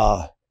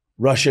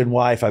Russian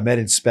wife I met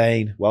in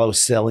Spain while I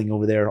was sailing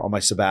over there on my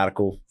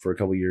sabbatical for a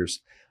couple of years.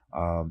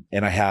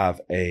 And I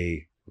have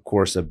of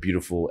course, a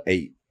beautiful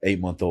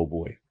 8-month-old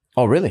boy.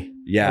 Oh, really?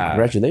 Yeah. Oh,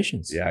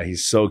 congratulations. Yeah.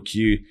 He's so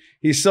cute.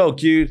 He's so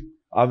cute.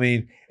 I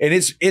mean, and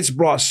it's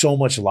brought so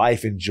much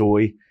life and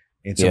joy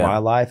into my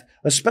life,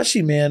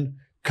 especially, man,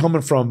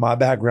 coming from my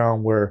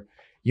background where,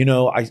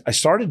 I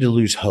started to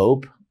lose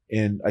hope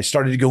and I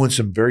started to go in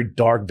some very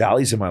dark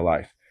valleys in my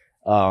life.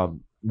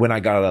 When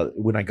I got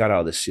out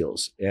of the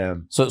SEALs.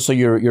 And so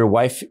your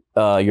wife,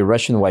 your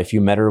Russian wife,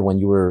 you met her when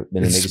you were in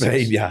the Navy Spain,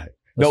 SEALs? yeah.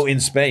 No, in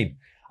Spain.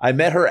 I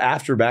met her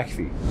after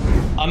McAfee.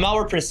 I'm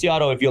our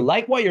Preciado. If you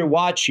like what you're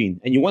watching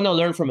and you want to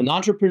learn from an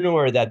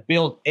entrepreneur that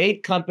built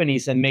 8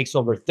 companies and makes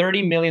over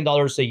 $30 million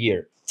a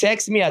year,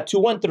 text me at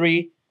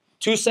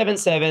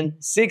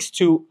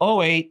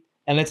 213-277-6208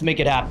 and let's make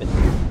it happen.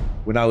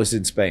 When I was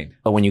in Spain.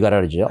 Oh, when you got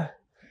out of jail?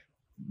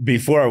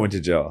 Before I went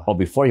to jail. Oh,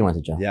 before you went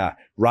to jail? Yeah.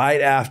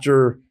 Right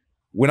after,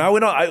 when I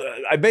went on,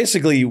 I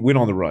basically went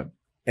on the run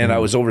and I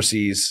was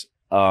overseas.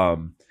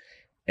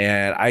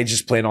 And I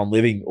just planned on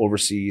living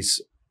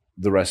overseas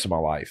the rest of my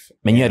life.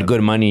 And you had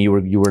good money. You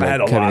were like I had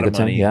a having lot a of good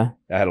time? money. Yeah.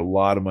 I had a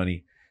lot of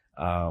money,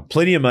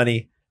 plenty of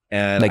money,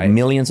 and like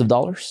millions of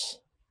dollars.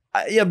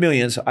 Yeah,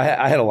 millions.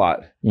 I had a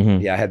lot.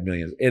 Yeah, I had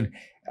millions, and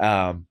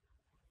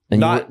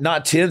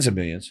not tens of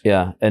millions.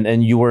 Yeah,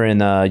 and you were in.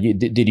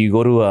 Did you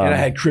go to? And I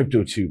had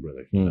crypto too,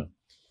 brother.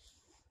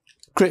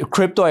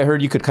 Crypto, I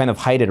heard you could kind of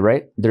hide it,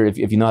 right? There, if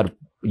you know how to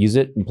use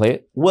it and play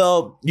it.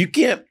 Well, you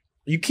can't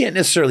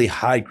necessarily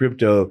hide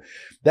crypto.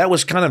 That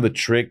was kind of a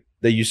trick.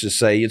 They used to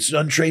say it's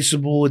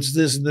untraceable, it's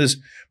this and this.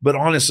 But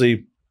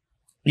honestly,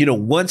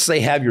 once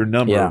they have your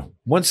number,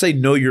 once they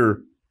know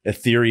your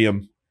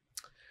Ethereum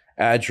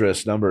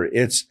address number,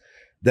 it's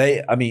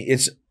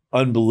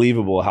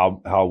unbelievable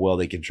how well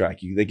they can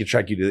track you. They can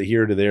track you to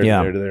here, to there, to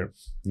there, to there.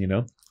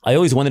 I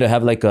always wanted to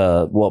have like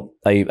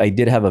I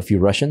did have a few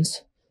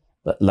Russians,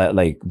 but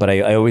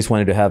I always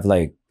wanted to have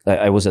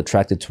I was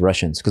attracted to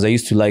Russians because I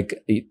used to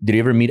did you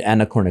ever meet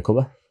Anna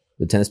Kournikova,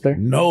 the tennis player?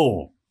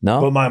 No.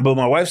 But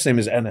my wife's name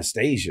is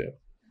Anastasia.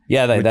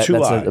 Yeah, that's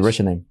a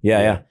Russian name.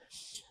 Yeah.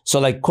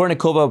 So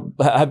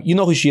Kournikova, you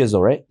know who she is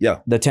though, right? Yeah.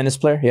 The tennis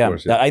player? Yeah. Of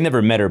course, yeah. I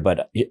never met her,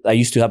 but I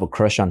used to have a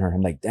crush on her.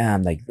 I'm like,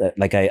 damn,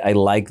 I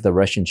like the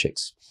Russian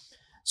chicks.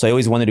 So I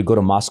always wanted to go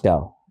to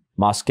Moscow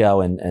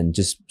and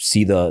just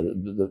see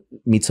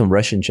meet some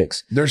Russian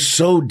chicks. They're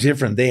so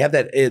different. They have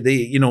that,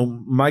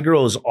 my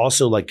girl is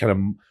also like kind of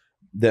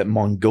that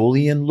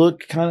Mongolian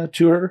look kind of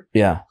to her.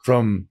 Yeah.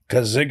 From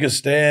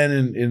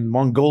Kazakhstan and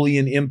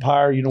Mongolian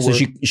Empire, So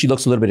she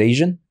looks a little bit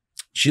Asian?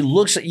 She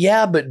looks,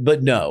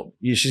 but no.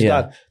 She's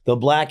got the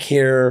black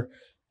hair,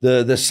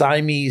 the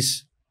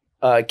Siamese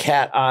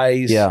cat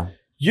eyes. Yeah.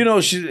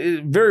 She's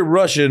very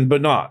Russian,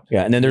 but not.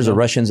 Yeah. And then there's the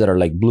Russians that are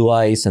like blue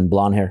eyes and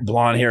blonde hair.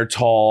 Blonde hair,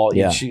 tall.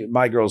 Yeah.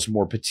 My girl's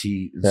more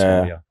petite.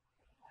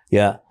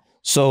 Yeah.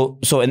 So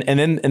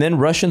and then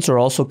Russians are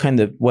also kind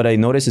of, what I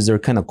notice is they're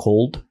kind of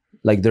cold.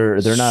 Like they're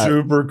not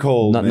super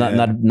cold,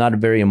 not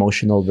very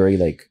emotional, very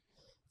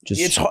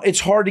just. It's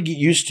hard to get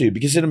used to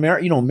because in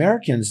America,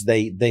 Americans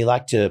they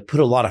like to put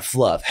a lot of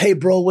fluff. Hey,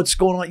 bro, what's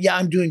going on? Yeah,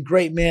 I'm doing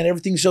great, man.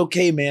 Everything's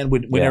okay, man.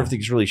 When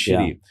everything's really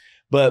shitty.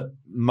 But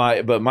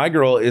my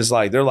girl is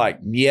like, they're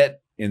like niet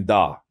and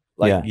da,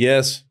 like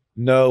yes,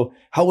 no.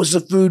 How was the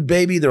food,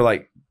 baby? They're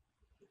like,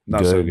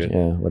 not so good.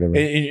 Yeah, whatever.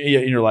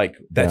 And you're like,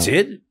 that's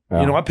it.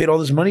 Yeah. I paid all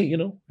this money.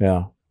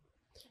 Yeah,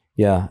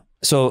 yeah.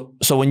 So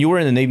when you were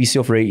in the Navy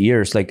SEAL for 8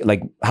 years, like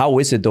how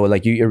is it though?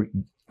 Like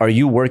are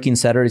you working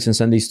Saturdays and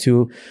Sundays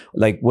too?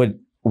 Like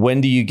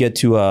when do you get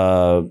to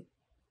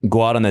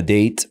go out on a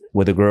date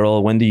with a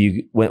girl? When do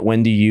you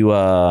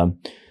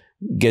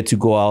get to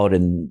go out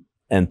and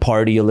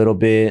party a little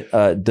bit?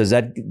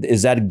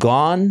 Is that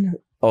gone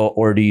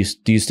or do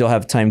you still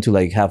have time to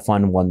have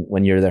fun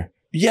when you're there?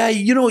 Yeah,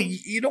 you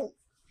don't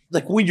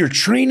like when you're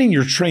training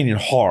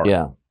hard.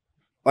 Yeah.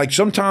 Like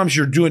sometimes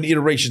you're doing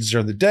iterations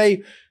during the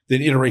day,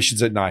 then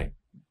iterations at night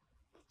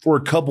for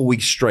a couple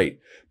weeks straight.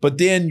 But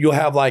then you'll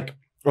have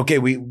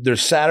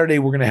there's Saturday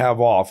we're going to have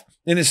off.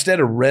 And instead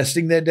of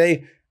resting that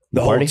day,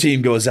 the whole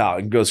team goes out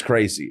and goes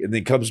crazy and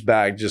then comes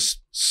back just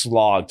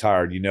slog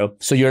tired,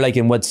 So you're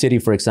in what city,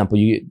 for example,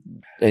 you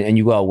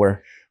go out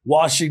where?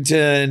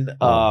 Washington.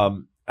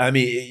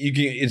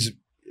 It's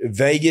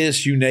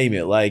Vegas, you name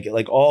it,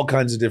 like all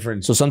kinds of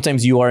different. So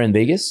sometimes you are in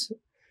Vegas?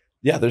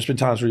 Yeah, there's been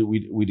times where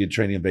we did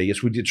training in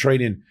Vegas. We did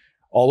training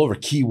all over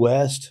Key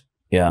West.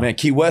 Yeah. Man,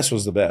 Key West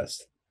was the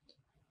best.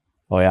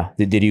 Oh yeah.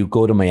 Did you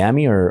go to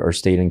Miami or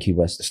stayed in Key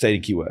West? Stayed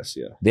in Key West,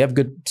 yeah. They have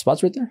good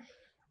spots right there.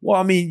 Well,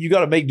 I mean, you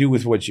got to make do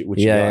with what you got,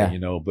 Yeah. you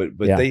know. But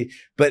Yeah.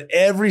 but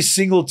every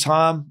single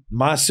time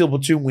my SEAL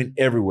platoon went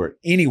everywhere,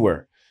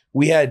 anywhere.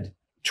 We had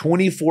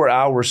 24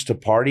 hours to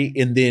party,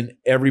 and then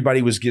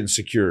everybody was getting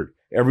secured.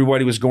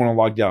 Everybody was going on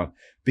lockdown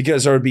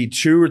because there would be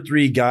 2 or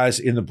 3 guys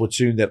in the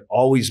platoon that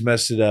always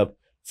messed it up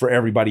for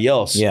everybody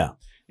else. Yeah.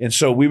 And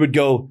so we would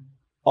go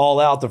all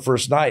out the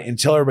first night and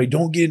tell everybody,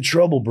 don't get in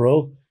trouble,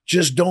 bro.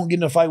 Just don't get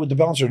in a fight with the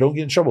bouncer. Don't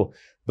get in trouble.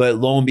 But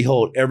lo and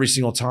behold, every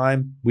single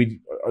time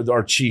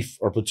our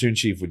platoon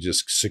chief would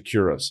just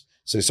secure us.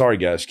 Say, sorry,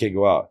 guys, you can't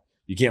go out.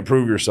 You can't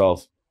prove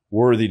yourself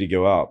worthy to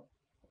go out.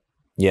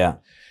 Yeah.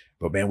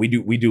 But man, we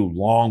do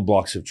long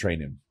blocks of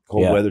training,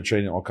 cold weather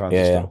training, all kinds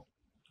of stuff.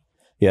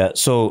 Yeah.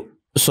 So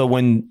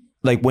when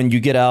you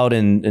get out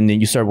and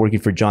then you start working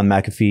for John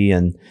McAfee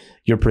and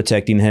you're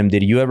protecting him,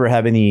 did you ever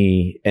have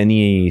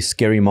any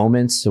scary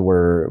moments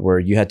where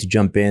you had to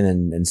jump in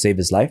and save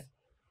his life?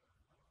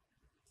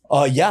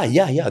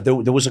 Yeah.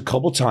 There was a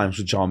couple times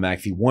with John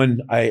McAfee.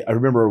 One, I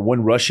remember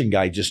one Russian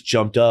guy just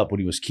jumped up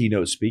when he was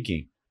keynote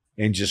speaking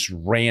and just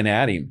ran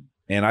at him.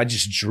 And I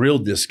just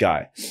drilled this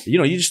guy. You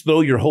know, you just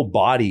throw your whole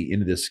body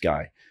into this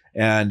guy.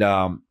 And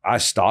I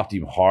stopped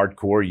him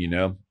hardcore, you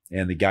know,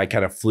 and the guy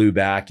kind of flew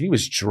back. He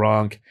was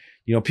drunk.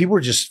 You know, people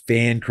were just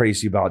fan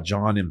crazy about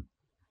John.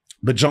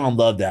 But John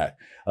loved that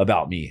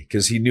about me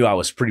because he knew I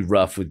was pretty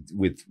rough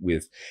with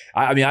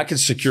I mean, I could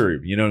secure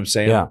him. You know what I'm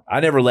saying? Yeah. I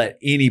never let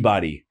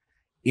anybody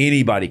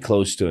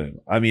close to him.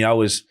 I mean, I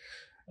was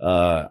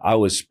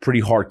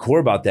pretty hardcore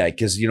about that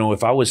because, you know,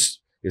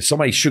 if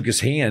somebody shook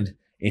his hand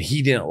and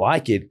he didn't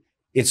like it,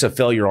 it's a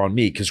failure on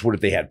me. Because what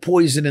if they had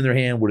poison in their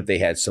hand? What if they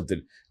had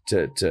something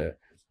to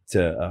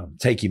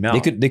take him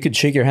out? They could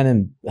shake your hand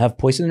and have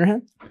poison in their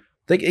hand?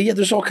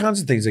 There's all kinds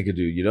of things they could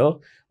do, you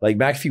know? Like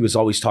McAfee was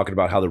always talking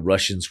about how the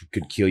Russians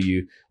could kill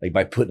you, like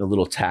by putting a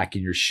little tack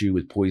in your shoe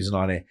with poison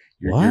on it.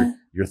 Your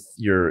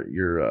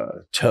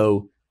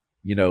toe,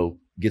 you know,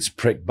 gets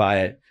pricked by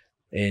it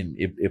and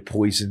it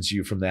poisons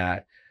you from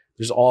that.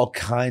 There's all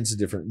kinds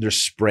of there's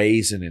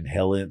sprays and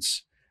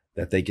inhalants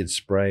that they can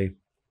spray.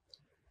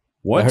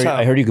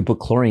 I heard you could put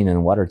chlorine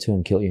in water too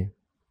and kill you.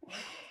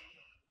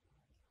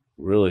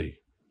 Really?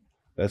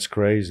 That's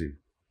crazy.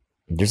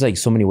 There's like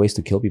so many ways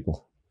to kill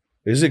people.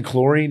 Is it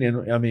chlorine?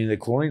 And I mean, the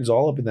chlorine's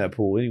all up in that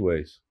pool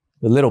anyways.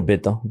 A little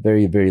bit though.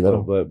 Very, very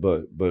little.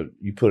 But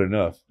you put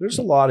enough. There's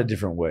a lot of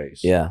different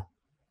ways. Yeah.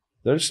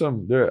 There's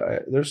some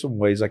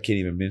ways I can't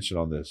even mention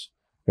on this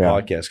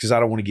podcast because I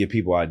don't want to give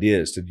people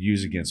ideas to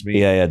use against me.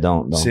 Yeah.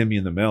 Don't send me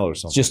in the mail or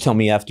something. Just tell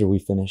me after we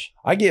finish.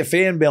 I get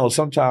fan mail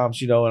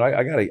sometimes, you know, and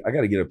I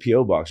gotta get a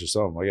PO box or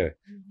something.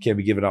 Can't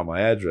be giving out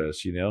my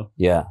address, you know.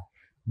 Yeah.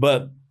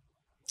 But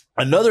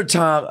another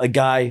time, a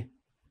guy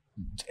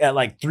at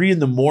like 3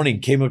 a.m.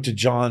 came up to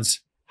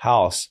John's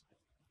house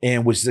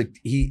and was like,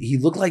 he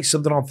looked like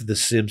something off of The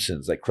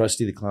Simpsons, like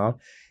Krusty the Clown.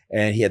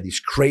 And he had these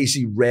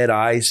crazy red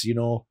eyes, you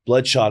know,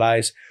 bloodshot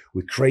eyes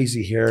with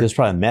crazy hair. It was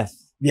probably meth.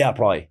 Yeah,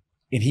 probably.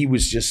 And he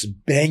was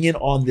just banging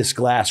on this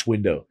glass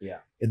window. Yeah.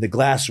 And the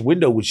glass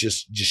window was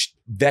just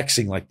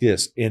vexing like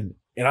this. And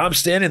I'm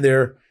standing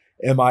there,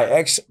 and my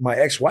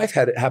ex-wife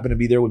happened to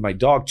be there with my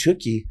dog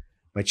Tookie,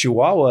 my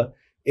Chihuahua,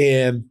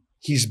 and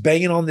he's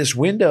banging on this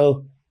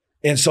window.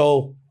 And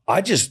so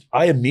I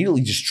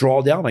immediately just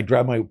draw down. I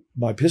grab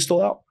my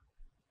pistol out,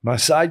 my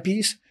side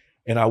piece,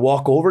 and I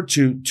walk over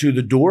to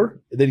the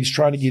door that he's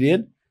trying to get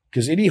in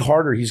because any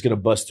harder, he's going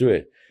to bust through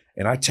it.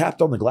 And I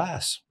tapped on the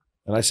glass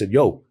and I said,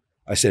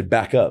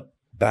 back up.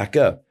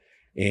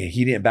 And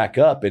he didn't back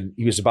up, and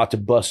he was about to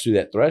bust through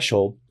that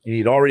threshold, and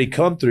he'd already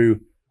come through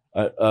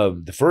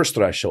the first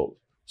threshold.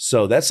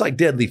 So that's like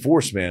deadly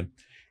force, man.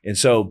 And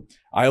so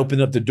I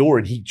opened up the door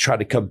and he tried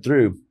to come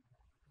through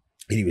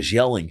and he was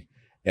yelling.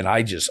 And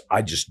I just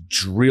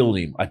drilled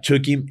him. I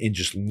took him and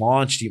just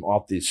launched him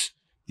off these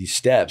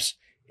steps,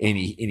 and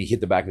he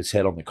hit the back of his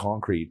head on the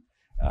concrete.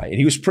 And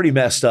he was pretty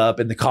messed up.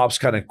 And the cops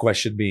kind of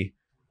questioned me.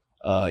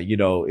 You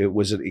know, it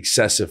was an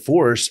excessive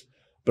force.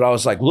 But I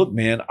was like, look,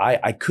 man,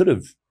 I could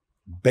have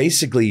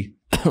basically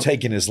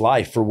taken his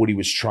life for what he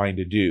was trying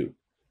to do.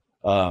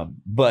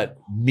 But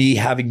me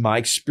having my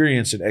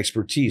experience and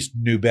expertise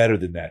knew better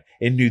than that,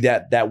 and knew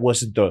that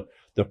wasn't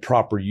the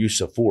proper use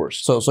of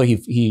force. So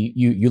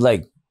you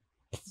like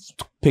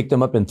picked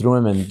him up and threw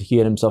him, and he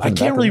hit himself. I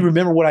can't really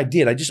remember what I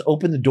did. I just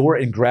opened the door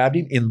and grabbed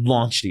him and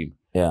launched him.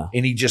 Yeah,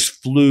 and he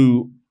just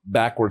flew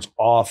backwards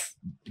off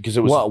because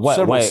it was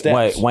several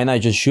steps. Why not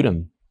just shoot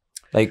him?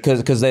 Like,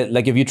 because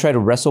like if you try to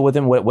wrestle with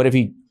him, what if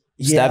he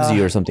stabs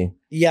you or something?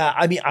 Yeah,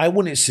 I mean, I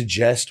wouldn't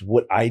suggest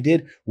what I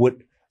did. What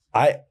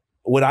I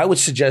would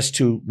suggest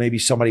to maybe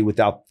somebody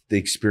without the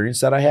experience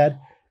that I had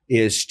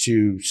is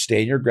to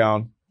stand your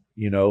ground,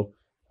 you know,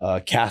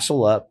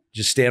 castle up,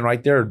 just stand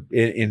right there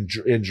and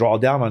draw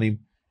down on him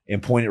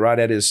and point it right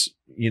at his,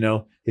 you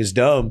know, his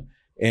dome.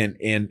 And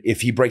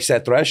if he breaks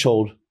that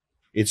threshold,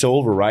 it's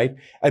over, right?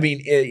 I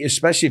mean,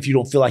 especially if you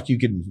don't feel like you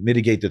can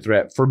mitigate the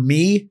threat. For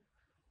me,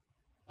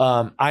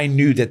 I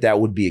knew that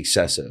would be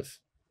excessive.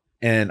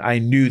 And I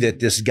knew that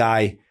this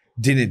guy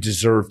didn't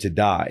deserve to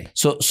die.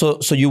 So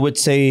you would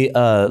say,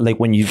 like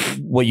what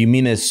you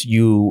mean is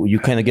you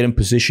kind of get in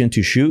position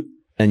to shoot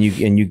and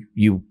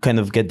you kind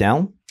of get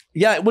down?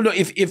 Yeah. Well, no,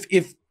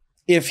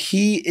 if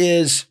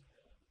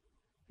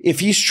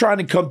he's trying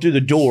to come through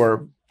the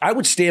door, I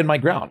would stand my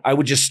ground. I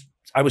would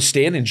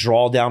stand and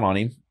draw down on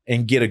him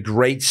and get a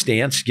great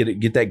stance,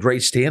 get that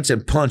great stance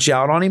and punch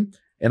out on him.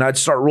 And I'd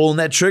start rolling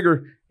that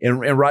trigger.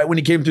 And right when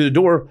he came through the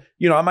door,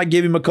 I might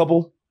give him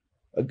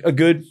a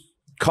good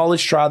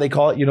college try, they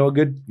call it, a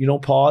good,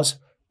 pause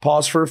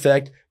for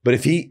effect. But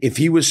if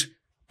he was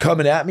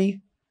coming at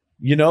me,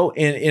 in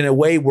a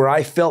way where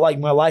I felt like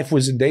my life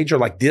was in danger,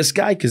 like this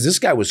guy, because this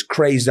guy was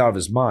crazed out of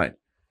his mind.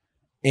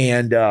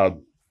 And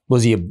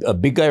was he a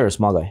big guy or a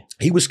small guy?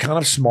 He was kind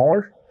of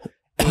smaller.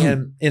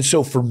 and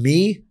so for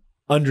me,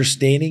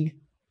 understanding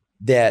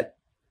that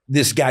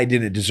this guy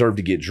didn't deserve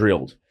to get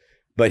drilled,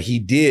 but he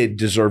did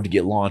deserve to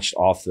get launched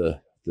off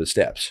the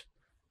steps,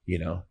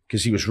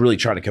 because he was really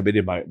trying to come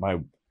in. My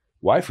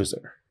wife was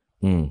there.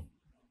 Mm.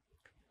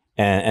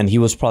 And he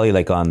was probably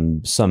like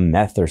on some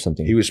meth or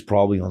something. He was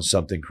probably on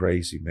something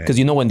crazy, man. Because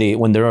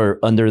when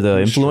they're under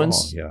the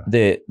influence, strong,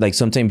 they like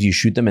sometimes you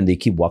shoot them and they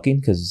keep walking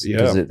because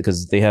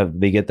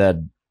they get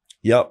that.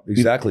 Yep,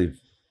 exactly.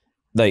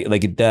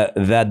 Like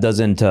that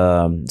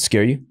doesn't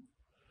scare you?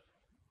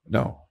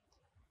 No.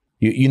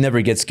 You never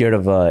get scared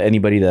of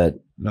anybody that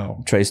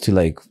tries to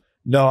like.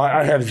 No,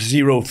 I have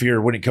zero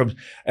fear when it comes,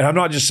 and I'm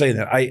not just saying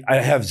that.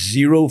 I have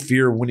zero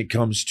fear when it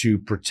comes to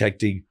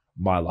protecting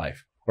my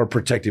life or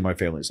protecting my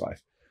family's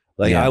life.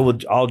 Like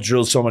I'll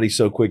drill somebody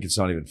so quick it's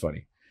not even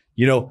funny.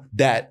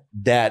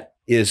 That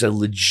is a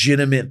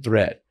legitimate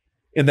threat,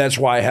 and that's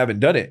why I haven't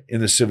done it in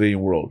the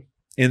civilian world.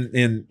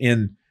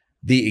 In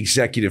the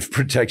executive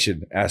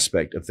protection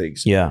aspect of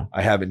things,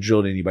 I haven't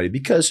drilled anybody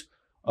because,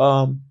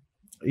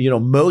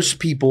 most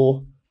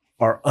people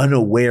are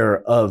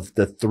unaware of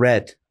the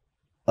threat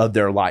of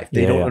their life.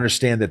 They don't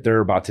understand that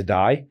they're about to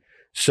die.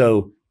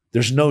 So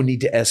there's no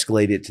need to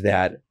escalate it to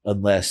that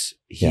unless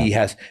he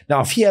has.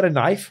 Now, if he had a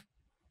knife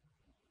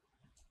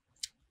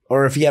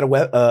or if he had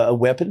a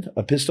weapon,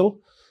 a pistol,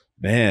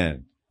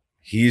 man,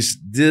 he's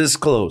this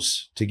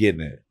close to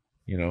getting it,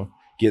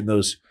 getting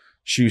those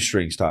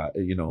shoestrings tied,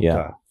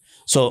 tied.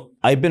 So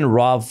I've been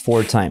robbed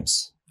 4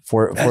 times.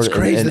 That's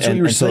crazy. That's what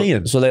you were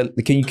saying. So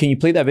can you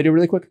play that video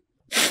really quick?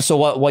 So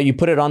while you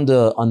put it on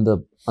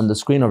the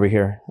screen over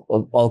here,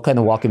 I'll kind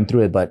of walk him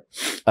through it. But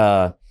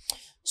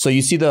so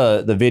you see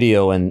the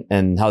video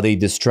and how they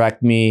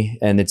distract me,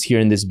 and it's here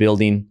in this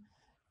building,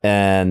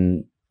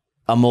 and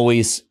I'm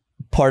always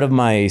part of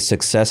my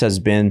success has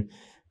been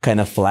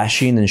kind of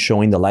flashing and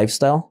showing the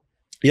lifestyle,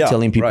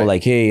 telling people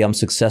like, hey, I'm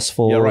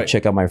successful.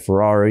 Check out my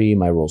Ferrari,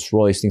 my Rolls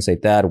Royce, things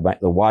like that,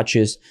 the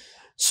watches.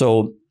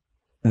 So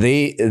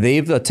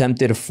they've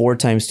attempted 4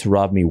 times to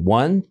rob me.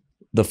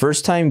 The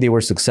first time they were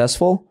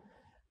successful.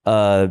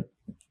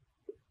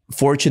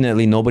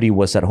 Fortunately, nobody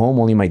was at home,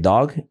 only my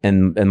dog,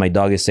 and my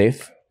dog is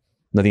safe.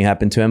 Nothing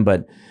happened to him,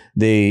 but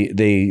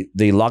they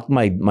locked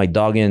my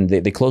dog in.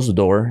 They closed the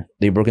door.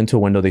 They broke into a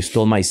window. They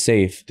stole my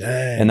safe.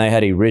 Dang. And I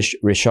had a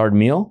Richard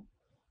Mille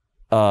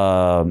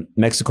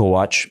Mexico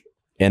watch,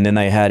 and then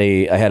I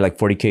had like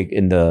 40K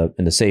in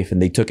the safe,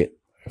 and they took it.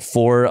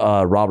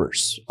 4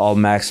 robbers, all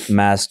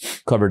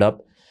masked, covered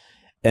up,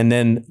 and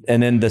then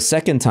the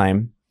second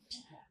time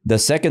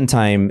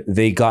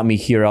they got me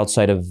here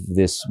outside of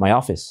my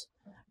office.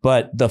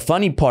 But the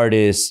funny part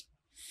is,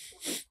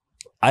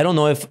 I don't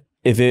know if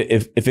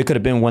it could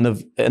have been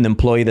an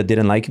employee that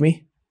didn't like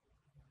me,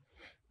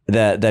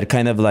 that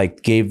kind of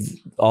like gave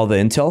all the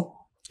intel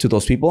to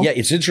those people. Yeah,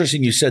 it's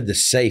interesting you said the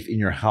safe in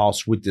your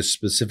house with this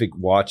specific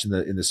watch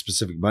and the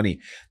specific money.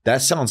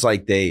 That sounds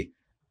like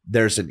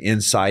there's an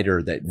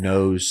insider that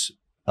knows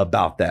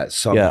about that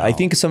somehow. Yeah, I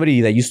think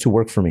somebody that used to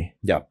work for me.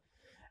 Yeah.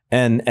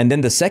 And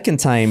then the second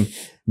time,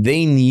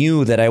 they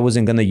knew that I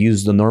wasn't going to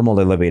use the normal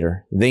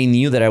elevator. They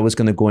knew that I was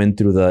going to go in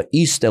through the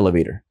east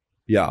elevator.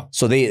 Yeah.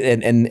 So they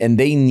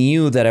they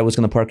knew that I was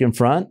going to park in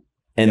front,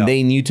 and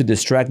they knew to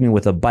distract me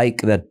with a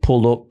bike that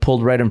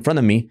pulled right in front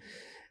of me.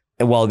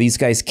 And while these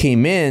guys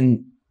came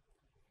in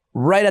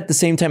right at the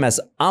same time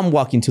as I'm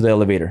walking to the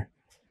elevator.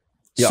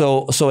 Yeah.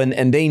 So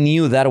they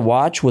knew that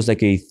watch was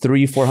like a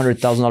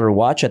 $300,000-$400,000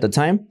 watch at the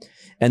time.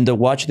 And the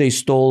watch they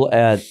stole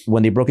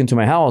when they broke into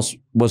my house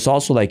was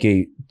also like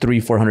a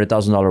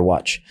 $300,000-$400,000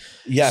 watch.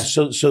 Yeah.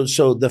 So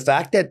the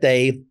fact that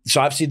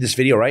I've seen this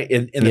video, right?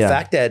 And the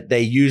fact that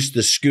they used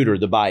the scooter,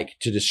 the bike,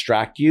 to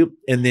distract you,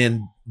 and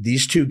then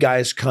these 2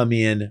 guys come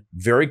in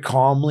very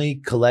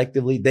calmly,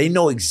 collectively. They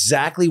know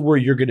exactly where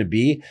you're going to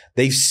be.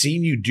 They've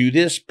seen you do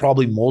this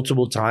probably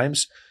multiple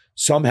times.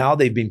 Somehow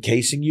they've been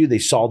casing you. They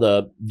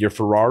saw your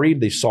Ferrari.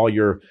 They saw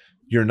your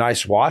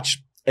nice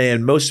watch,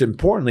 and most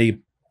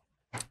importantly,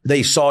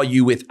 they saw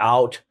you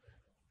without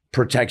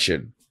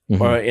protection,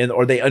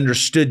 or they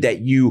understood that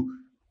you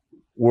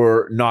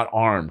were not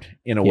armed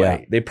in a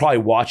way. They probably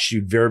watched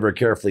you very, very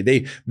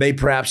carefully. They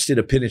perhaps did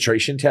a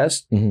penetration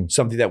test,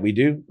 something that we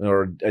do,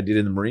 or I did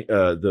in the Marine,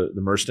 the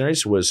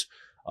mercenaries was,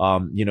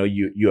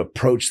 you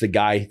approach the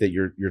guy that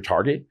your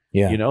target.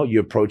 You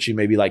approach him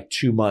maybe like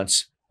 2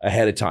 months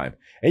ahead of time,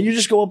 and you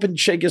just go up and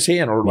shake his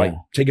hand, or like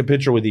take a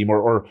picture with him,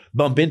 or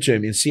bump into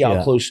him and see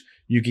how close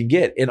you can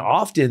get. And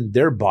often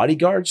their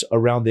bodyguards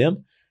around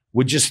them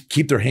would just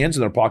keep their hands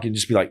in their pocket and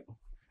just be like,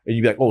 and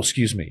you'd be like, oh,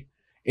 excuse me.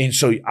 And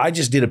so I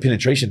just did a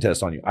penetration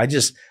test on you. I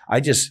just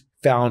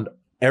found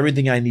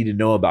everything I need to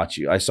know about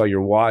you. I saw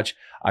your watch.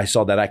 I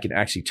saw that I can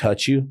actually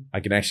touch you.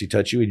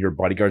 And your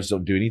bodyguards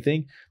don't do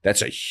anything.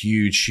 That's a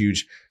huge,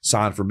 huge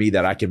sign for me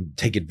that I can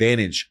take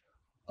advantage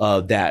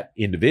of that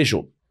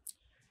individual.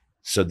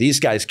 So these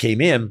guys came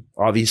in,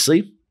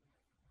 obviously,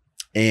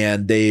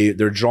 and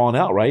they're drawn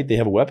out, right? They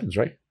have weapons,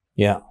 right?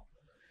 Yeah.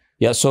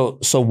 So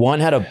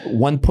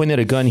one pointed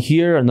a gun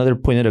here, another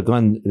pointed a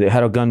gun. They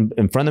had a gun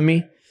in front of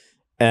me.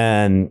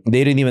 And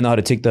they didn't even know how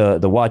to take the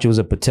watch. It was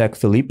a Patek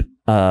Philippe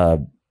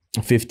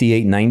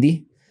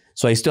 5890.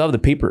 So I still have the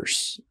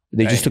papers.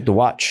 They just took the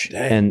watch.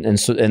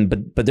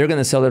 But they're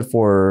gonna sell it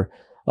for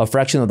a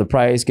fraction of the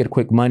price, get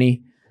quick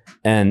money.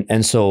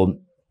 And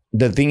so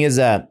the thing is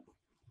that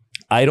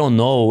I don't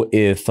know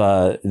if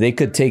they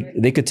could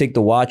take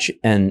the watch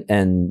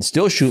and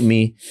still shoot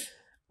me,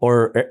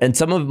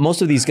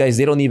 most of these guys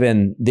they don't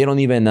even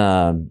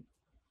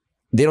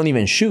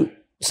shoot.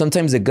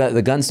 Sometimes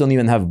the guns don't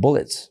even have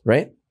bullets,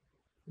 right?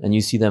 And you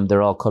see them,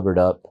 they're all covered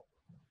up,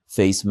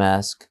 face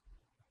mask.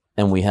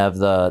 And we have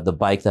the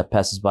bike that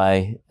passes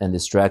by and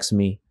distracts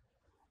me.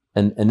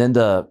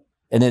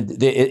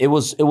 It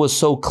was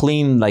so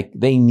clean, like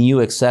they knew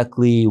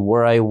exactly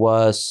where I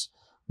was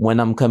when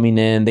I'm coming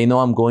in. They know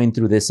I'm going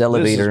through this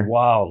elevator. This is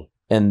wild.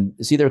 And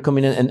see, they're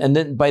coming in. And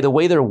then by the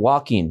way they're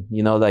walking,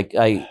 and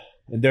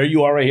there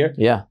you are right here.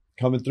 Yeah.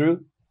 Coming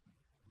through.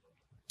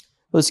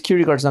 Well, the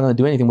security guard's not going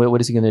to do anything. What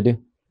is he going to do?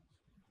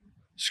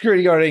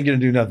 Security guard ain't going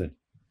to do nothing.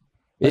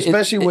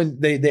 Especially when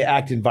they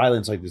act in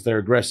violence like this. They're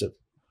aggressive.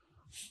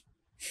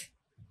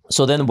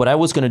 So then what I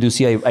was going to do,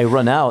 see, I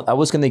run out. I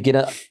was going to get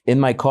in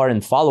my car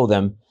and follow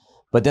them.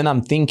 But then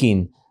I'm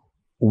thinking,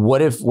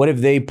 what if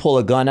they pull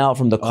a gun out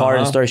from the car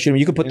and start shooting?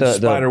 You could put the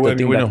thing back.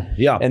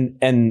 Yeah.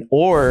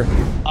 Or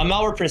I'm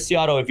our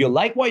Preciado. If you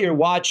like what you're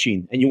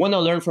watching and you want to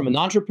learn from an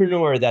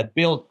entrepreneur that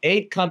built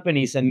 8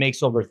 companies and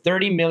makes over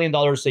 $30 million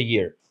a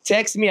year,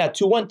 text me at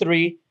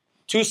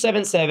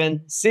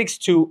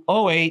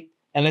 213-277-6208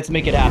 and let's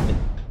make it happen.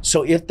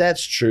 So if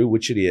that's true,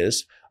 which it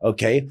is,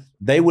 okay,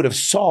 they would have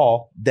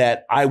saw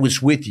that I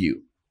was with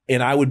you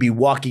and I would be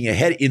walking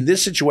ahead. In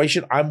this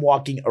situation, I'm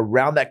walking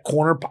around that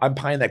corner. I'm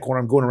behind that corner.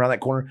 I'm going around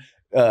that corner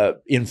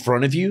in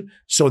front of you.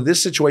 So in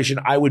this situation,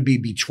 I would be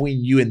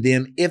between you and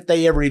them if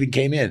they ever even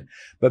came in.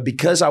 But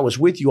because I was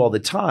with you all the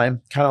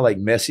time, kind of like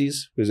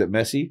Messi's, was it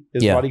Messi,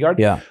 his bodyguard?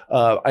 Yeah.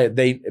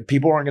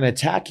 People aren't going to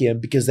attack him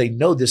because they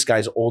know this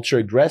guy's ultra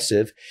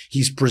aggressive.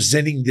 He's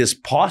presenting this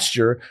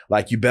posture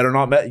like you better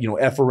not,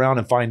 F around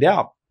and find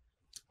out.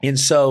 And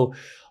so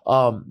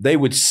they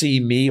would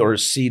see me or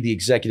see the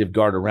executive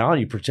guard around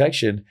you,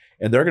 protection,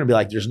 and they're going to be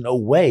like, there's no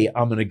way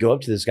I'm going to go up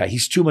to this guy.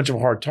 He's too much of a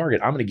hard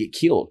target. I'm going to get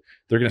killed.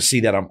 They're going to see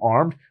that I'm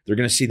armed. They're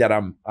going to see that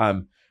I'm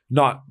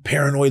not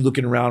paranoid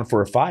looking around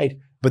for a fight,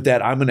 but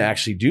that I'm going to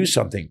actually do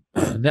something.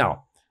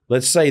 Now,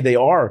 let's say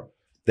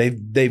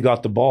they've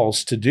got the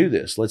balls to do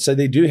this. Let's say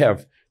they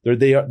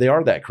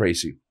are that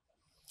crazy.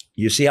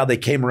 You see how they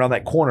came around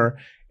that corner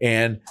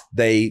and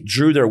they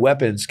drew their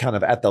weapons kind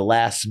of at the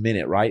last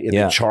minute, right? And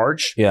they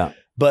charged. Yeah.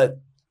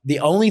 But the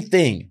only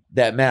thing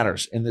that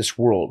matters in this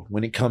world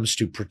when it comes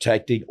to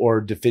protecting or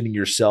defending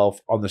yourself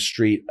on the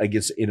street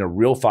in a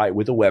real fight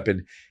with a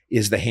weapon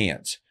is the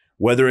hands.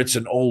 Whether it's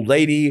an old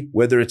lady,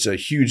 whether it's a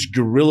huge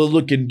gorilla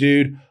looking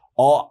dude,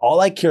 all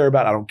I care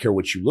about, I don't care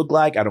what you look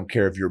like. I don't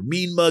care if you're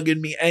mean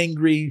mugging me,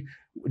 angry,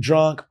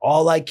 drunk.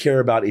 All I care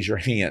about is your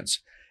hands.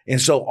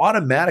 And so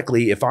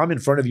automatically, if I'm in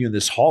front of you in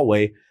this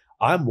hallway,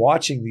 I'm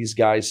watching these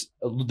guys,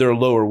 their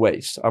lower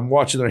waist. I'm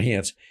watching their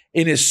hands.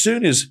 And as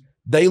soon as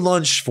they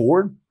lunge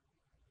forward,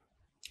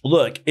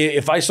 look,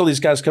 if I saw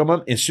these guys come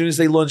up, as soon as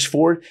they lunge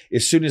forward,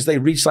 as soon as they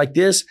reach like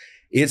this,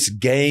 it's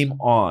game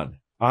on.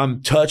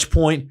 I'm touch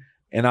point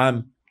and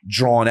I'm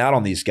drawing out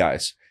on these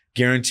guys.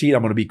 Guaranteed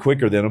I'm going to be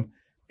quicker than them.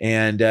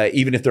 And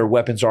even if their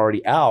weapons are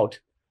already out,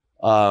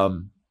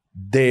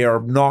 they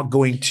are not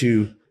going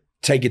to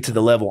take it to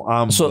the level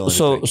I'm willing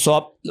to take.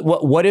 So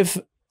what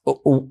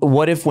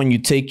if when you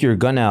take your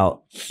gun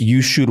out,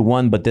 you shoot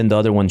one, but then the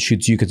other one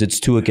shoots you because it's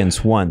 2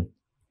 against 1?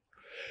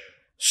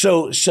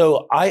 So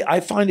I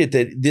find it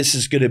that this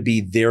is going to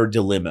be their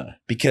dilemma,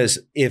 because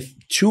if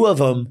 2 of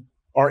them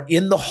are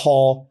in the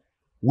hall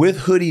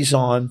with hoodies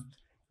on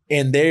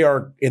and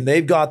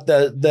they've got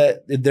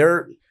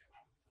they're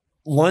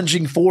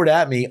lunging forward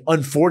at me,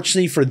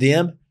 unfortunately for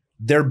them,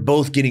 they're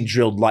both getting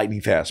drilled lightning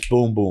fast.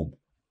 Boom, boom.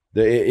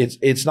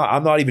 It's not,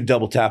 I'm not even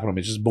double tapping them.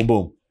 It's just boom,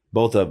 boom,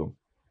 both of them.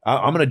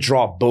 I'm going to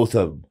drop both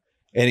of them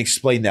and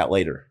explain that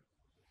later.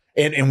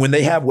 And when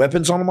they have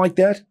weapons on them like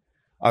that,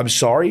 I'm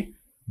sorry,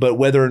 But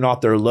whether or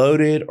not they're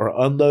loaded or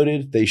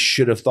unloaded, they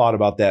should have thought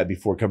about that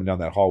before coming down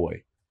that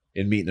hallway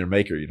and meeting their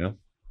maker, you know?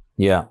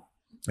 Yeah.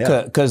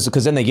 Yeah. Because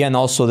then again,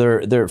 also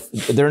they're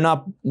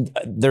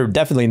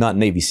definitely not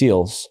Navy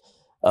SEALs.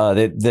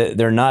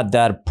 They're not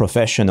that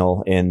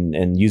professional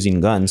in using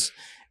guns.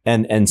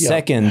 And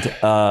second,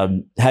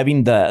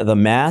 having the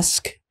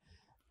mask,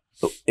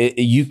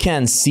 you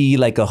can see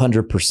like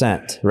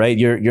 100%, right?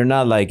 You're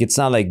not like, it's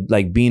not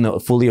like being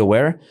fully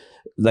aware.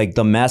 Like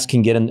the mask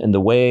can get in the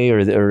way,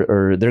 or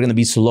they're gonna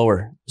be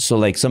slower. So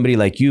like somebody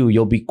like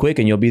you'll be quick,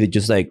 and you'll be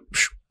just like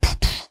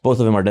both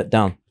of them are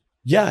down.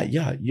 Yeah.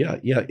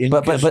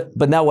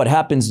 But now what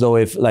happens though,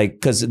 if like,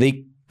 because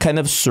they kind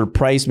of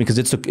surprised me, because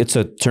it's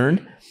a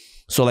turn.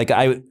 So like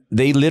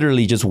they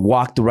literally just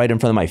walked right in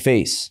front of my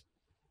face,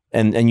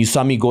 and you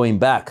saw me going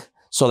back.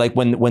 So like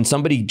when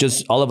somebody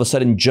just all of a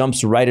sudden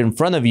jumps right in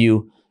front of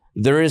you,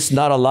 there is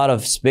not a lot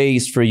of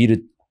space for you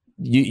to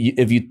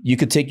if you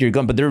could take your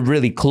gun, but they're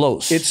really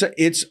close.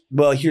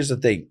 Well, here's the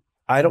thing.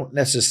 I don't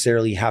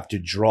necessarily have to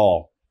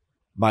draw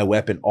my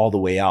weapon all the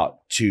way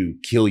out to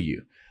kill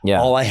you.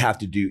 Yeah. All I have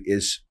to do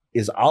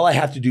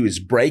is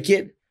break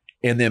it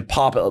and then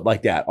pop it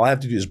like that. All I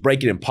have to do is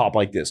break it and pop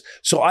like this.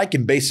 So I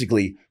can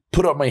basically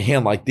put up my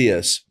hand like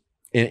this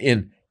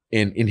and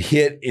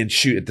hit and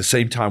shoot at the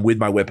same time with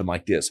my weapon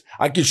like this.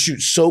 I can shoot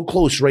so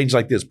close range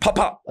like this, pop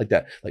up like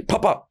that, like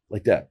pop up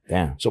like that.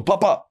 Damn. So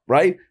pop up,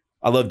 right?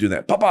 I love doing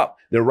that. Pop up.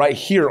 They're right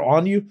here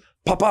on you.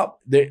 Pop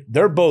up.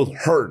 They're both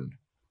hurting.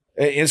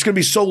 And it's going to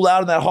be so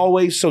loud in that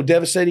hallway, so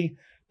devastating,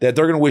 that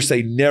they're going to wish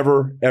they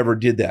never, ever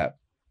did that.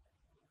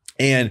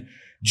 And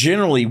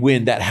generally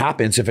when that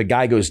happens, if a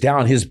guy goes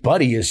down, his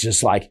buddy is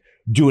just like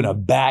doing a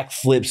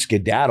backflip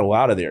skedaddle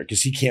out of there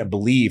because he can't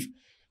believe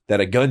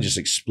that a gun just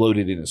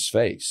exploded in his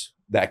face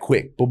that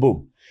quick. Boom,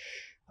 boom.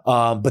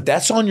 But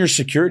that's on your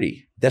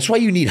security. That's why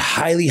you need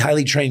highly,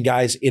 highly trained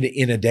guys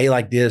in a day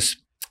like this.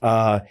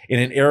 In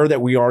an era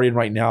that we are in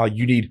right now,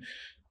 you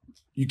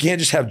can't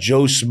just have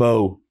Joe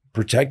Smo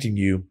protecting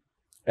you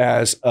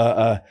as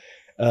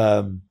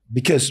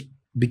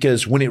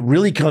because when it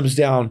really comes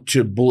down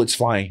to bullets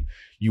flying,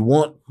 you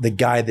want the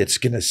guy that's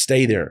going to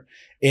stay there.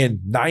 And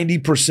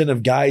 90%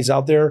 of guys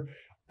out there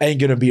ain't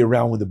going to be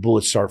around when the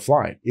bullets start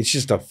flying. It's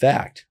just a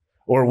fact.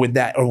 Or when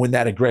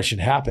that aggression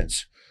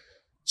happens.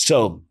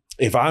 So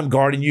if I'm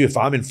guarding you, if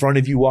I'm in front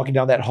of you walking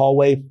down that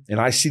hallway and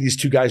I see these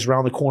two guys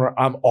around the corner,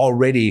 I'm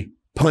already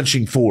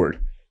punching forward.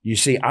 You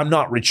see, I'm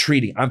not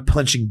retreating. I'm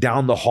punching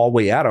down the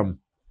hallway at them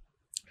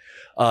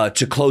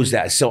to close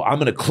that. So I'm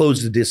going to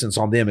close the distance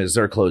on them as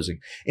they're closing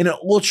in an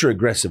ultra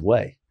aggressive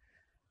way,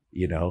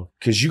 you know,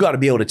 because you got to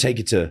be able to take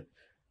it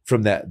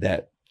from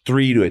that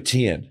 3 to a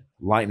 10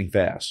 lightning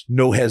fast,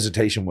 no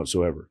hesitation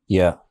whatsoever.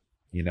 Yeah.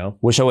 You know,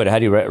 wish I would have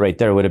had you right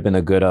there. Would have been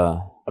a good.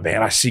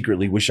 Man, I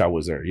secretly wish I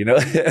was there. You know,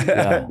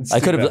 yeah. I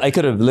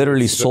could have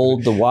literally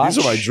sold the watch.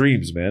 These are my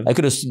dreams, man. I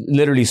could have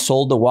literally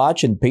sold the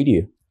watch and paid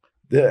you.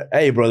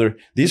 Hey, brother,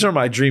 these are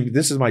my dream.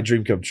 This is my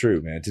dream come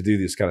true, man. To do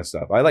this kind of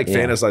stuff, I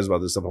fantasize about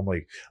this stuff. I'm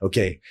like,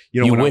 okay,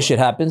 you wish it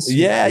happens.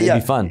 Yeah, it'd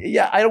be fun.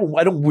 Yeah, I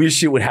don't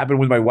wish it would happen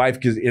with my wife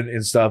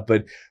and stuff,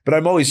 but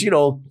I'm always, you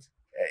know,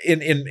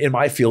 in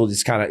my field,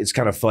 it's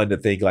kind of fun to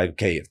think like,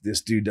 okay, if this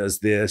dude does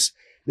this.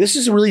 This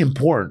is really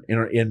important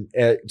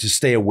to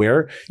stay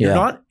aware. You're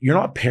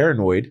not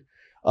paranoid,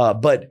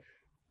 but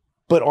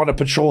on a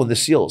patrol in the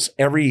SEALs,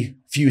 every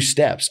few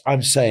steps,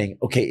 I'm saying,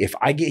 okay, if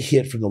I get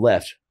hit from the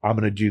left, I'm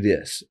going to do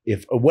this.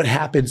 What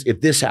happens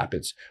if this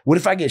happens? What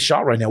if I get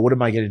shot right now? What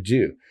am I going to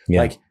do? Yeah.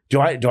 Like, do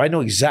I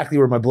know exactly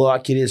where my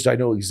blowout kit is? Do I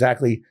know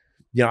exactly?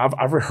 You know,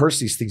 I've rehearsed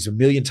these things a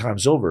million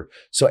times over.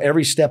 So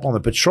every step on the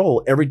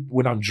patrol,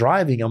 when I'm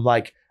driving, I'm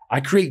like, I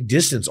create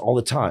distance all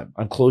the time.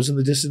 I'm closing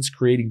the distance,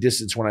 creating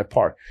distance when I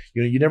park.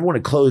 You know, you never want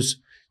to close.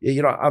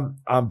 You know,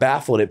 I'm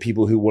baffled at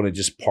people who want to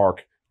just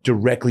park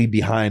directly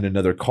behind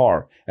another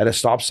car at a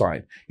stop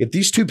sign. If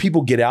these two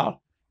people get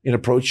out and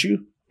approach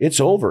you, it's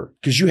over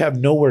because you have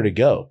nowhere to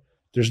go.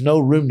 There's no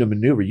room to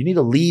maneuver. You need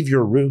to leave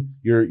your room,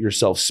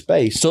 yourself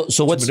space.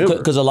 So what's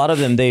because a lot of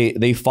them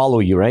they follow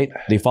you, right?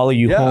 They follow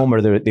you home,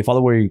 or they follow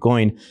where you're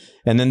going,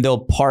 and then they'll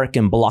park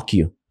and block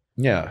you.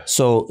 Yeah.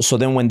 So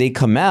then when they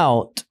come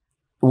out.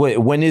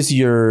 When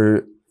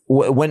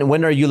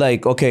are you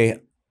like, okay,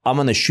 I'm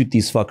going to shoot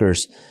these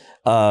fuckers?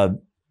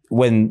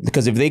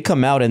 Because if they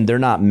come out and they're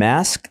not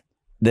masked,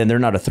 then they're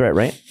not a threat,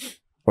 right?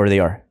 Or they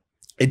are?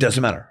 It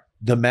doesn't matter.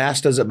 The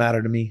mask doesn't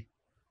matter to me.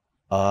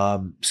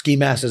 Ski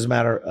mask doesn't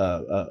matter.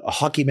 A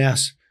hockey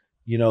mask,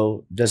 you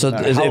know, doesn't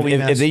matter.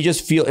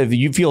 If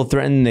you feel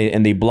threatened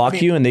and they block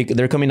you and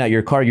they're coming at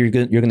your car, you're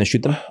going to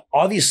shoot them?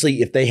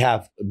 Obviously, if they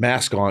have a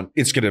mask on,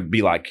 it's going to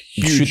be like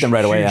huge. Shoot them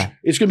right away, yeah.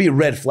 It's going to be a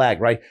red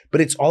flag, right?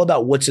 But it's all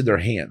about what's in their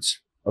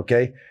hands,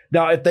 okay?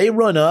 Now, if they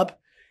run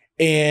up,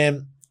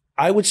 and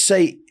I would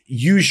say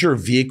use your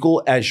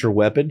vehicle as your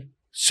weapon.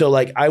 So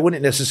like, I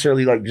wouldn't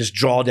necessarily like just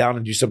draw down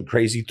and do something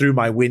crazy through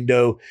my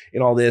window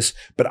and all this,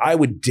 but I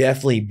would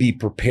definitely be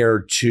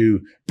prepared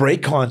to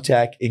break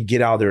contact and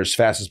get out of there as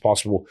fast as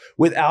possible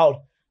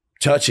without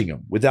touching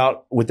them,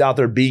 without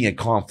there being a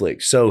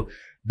conflict. So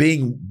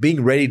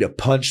being ready to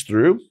punch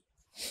through,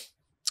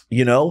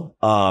 you know,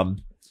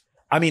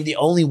 I mean, the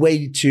only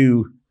way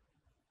to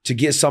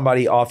get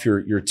somebody off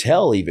your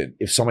tail, even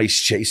if somebody's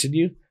chasing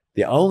you,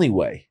 the only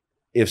way,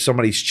 if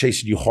somebody's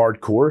chasing you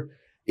hardcore,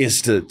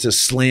 is to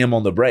slam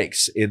on the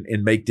brakes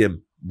and make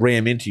them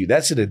ram into you.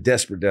 That's in a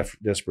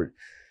desperate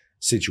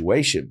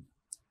situation.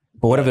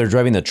 But what if they're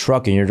driving the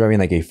truck and you're driving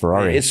like a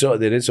Ferrari? It's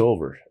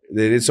over.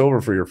 It's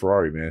over for your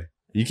Ferrari, man.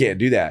 You can't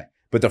do that.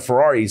 But the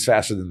Ferrari is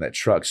faster than that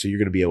truck, so you're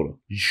going to be able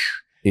to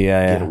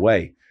get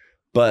away.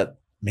 But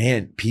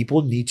man,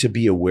 people need to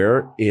be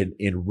aware and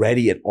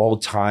ready at all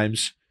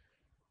times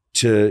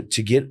to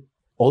get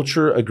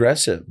ultra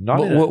aggressive.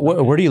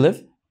 Where do you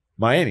live?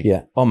 Miami.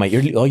 Yeah. Oh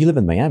you live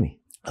in Miami.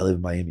 I live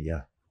in Miami.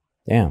 Yeah.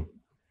 Damn.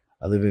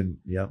 I live in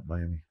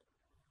Miami.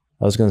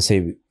 I was gonna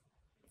say,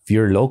 if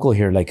you're local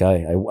here, like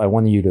I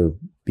want you to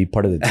be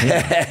part of the team.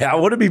 I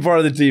want to be part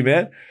of the team,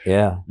 man.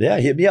 Yeah. Yeah.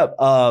 Hit me up.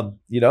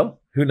 You know,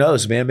 who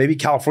knows, man? Maybe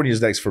California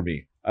is next for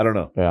me. I don't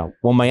know. Yeah.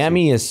 Well,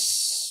 Miami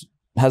has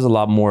a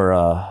lot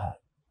more.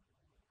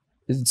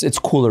 It's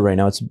cooler right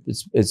now.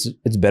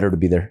 It's better to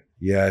be there.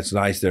 Yeah, it's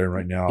nice there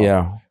right now.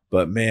 Yeah.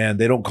 But man,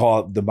 they don't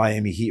call it the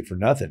Miami Heat for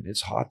nothing.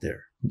 It's hot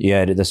there.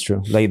 Yeah, that's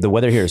true. Like the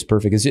weather here is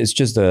perfect. It's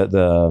just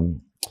the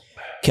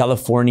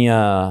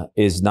California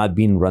is not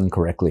being run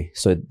correctly.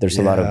 So there's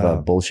a lot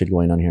of bullshit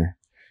going on here.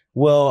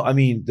 Well, I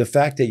mean, the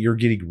fact that you're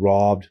getting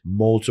robbed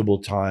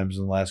multiple times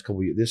in the last couple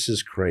of years, this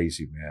is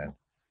crazy, man.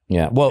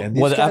 Yeah. Well, and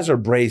these guys are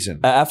brazen.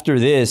 After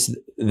this,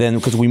 then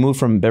because we moved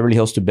from Beverly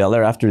Hills to Bel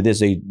Air, after this,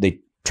 they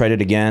tried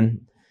it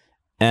again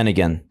and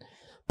again.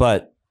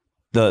 But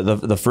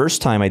the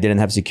first time I didn't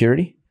have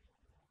security.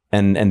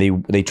 And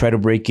they try to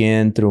break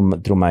in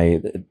through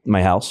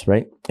my house,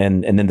 right?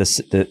 And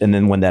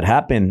then when that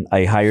happened,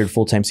 I hired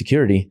full-time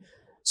security.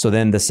 So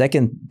then the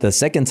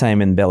second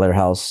time in Bel Air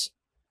House,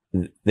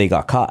 they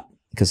got caught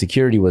because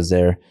security was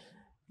there.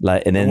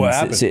 Like, and then what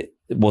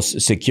happened?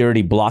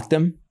 Security blocked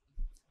them.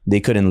 They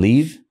couldn't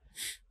leave.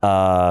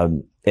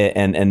 And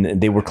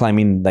they were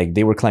climbing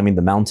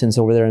the mountains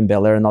over there in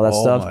Bel Air and all that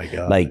stuff. My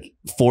God. Like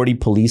 40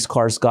 police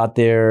cars got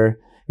there.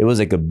 It was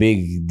like a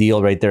big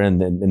deal right there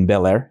in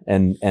Bel Air,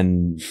 and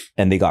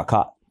they got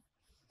caught.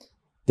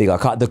 They got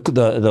caught.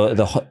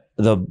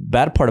 The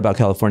bad part about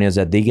California is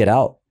that they get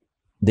out.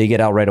 They get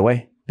out right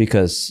away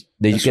because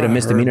they get a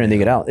misdemeanor and they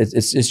get out.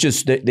 It's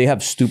just they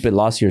have stupid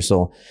laws here,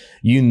 so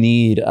you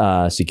need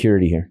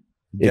security here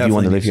if you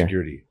want to live here.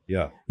 Security,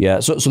 yeah, yeah.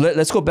 So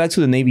let's go back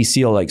to the Navy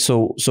SEAL. Like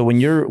so when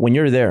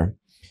you're there.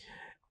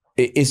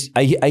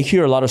 I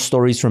hear a lot of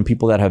stories from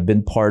people that have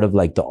been part of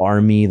like the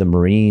Army, the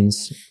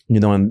Marines, you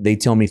know, and they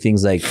tell me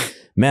things like,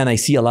 man, I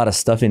see a lot of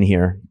stuff in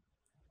here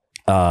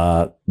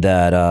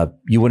that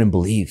you wouldn't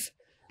believe.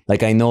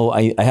 Like I know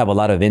I have a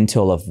lot of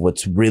intel of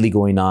what's really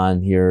going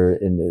on here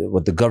and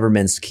what the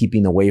government's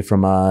keeping away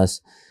from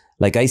us.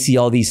 Like I see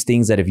all these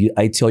things that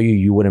I tell you,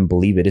 you wouldn't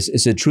believe it.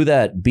 Is it true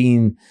that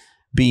being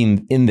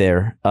in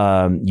there,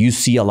 you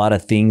see a lot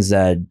of things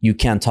that you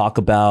can't talk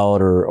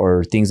about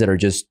or things that are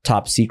just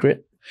top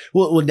secret?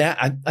 Well,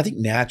 I think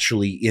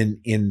naturally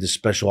in the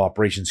special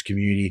operations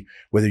community,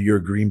 whether you're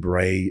a Green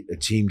Beret, a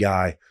team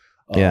guy,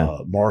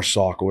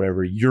 MARSOC or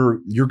whatever,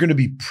 you're going to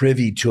be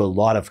privy to a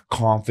lot of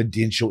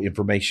confidential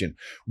information.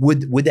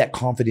 Would that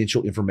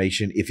confidential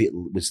information, if it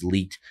was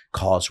leaked,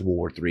 cause World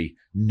War III?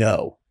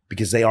 No,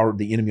 because the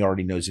enemy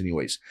already knows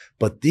anyways.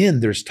 But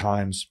then there's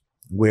times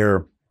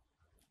where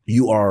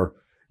you are,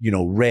 you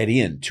know, read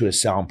in to a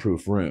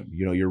soundproof room.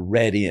 You know, you're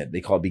read in.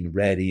 They call it being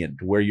read in,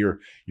 to where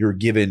you're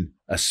given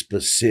a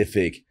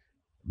specific,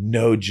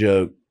 no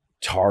joke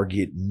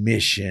target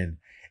mission,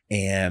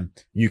 and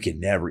you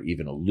can never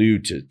even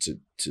allude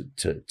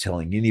to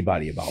telling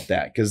anybody about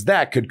that, because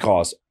that could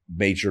cause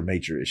major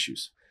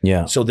issues.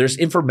 Yeah. So there's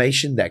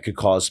information that could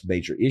cause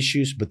major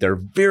issues, but they're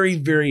very,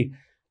 very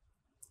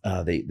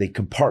they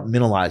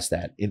compartmentalize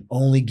that and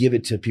only give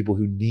it to people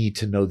who need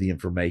to know the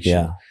information.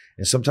 Yeah.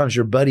 And sometimes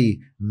your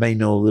buddy may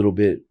know a little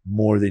bit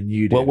more than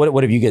you do.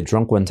 What if you get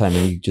drunk one time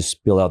and you just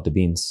spill out the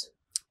beans?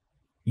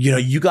 You know,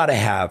 you got to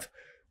have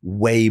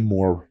way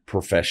more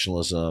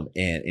professionalism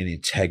and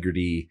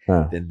integrity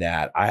than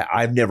that.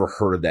 I've never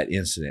heard of that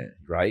incident,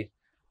 right?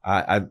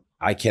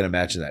 I can't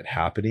imagine that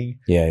happening.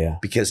 Yeah.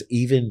 Because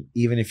even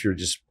if you're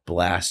just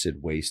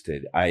blasted,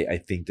 wasted,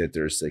 I think that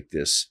there's like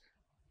this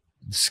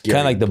kind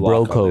of like the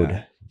bro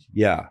code.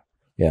 Yeah.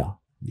 You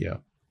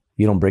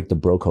don't break the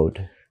bro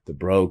code. The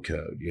bro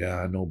code. Yeah,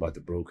 I know about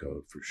the bro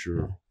code for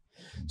sure.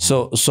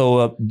 So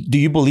do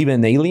you believe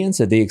in aliens,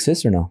 that they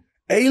exist or no?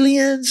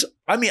 Aliens?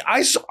 I mean,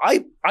 I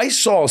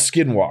saw a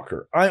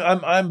skinwalker.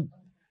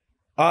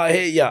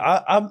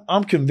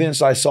 I'm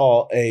convinced I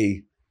saw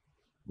a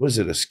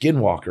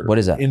skinwalker? What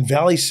is that? In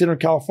Valley Center,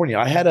 California.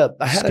 I had a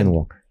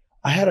skinwalker.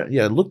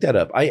 Look that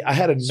up. I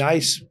had a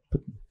nice,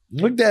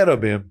 look that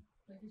up, man.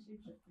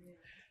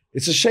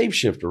 It's a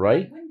shapeshifter,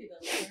 right?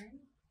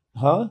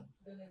 Huh?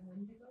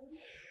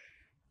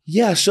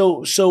 Yeah.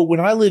 So when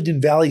I lived in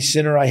Valley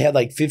Center, I had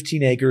like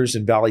 15 acres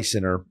in Valley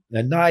Center,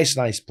 a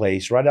nice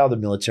place right out of the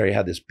military. I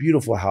had this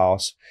beautiful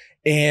house,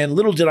 And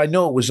little did I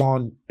know it was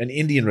on an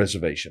Indian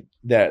reservation,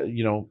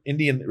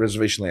 Indian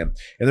reservation land.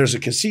 And there's a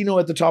casino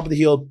at the top of the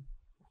hill.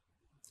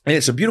 And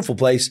it's a beautiful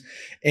place.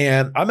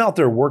 And I'm out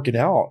there working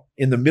out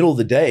in the middle of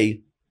the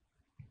day.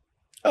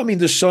 I mean,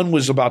 the sun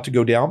was about to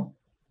go down.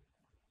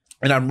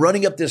 And I'm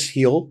running up this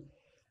hill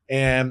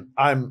and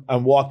I'm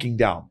walking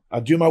down. I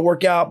do my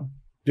workout,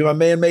 do my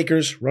man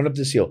makers, run up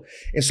this hill.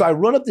 And so I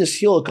run up this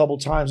hill a couple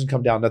times and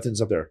come down.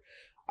 Nothing's up there.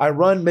 I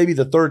run maybe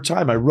the third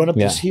time. I run up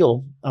this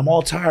hill. I'm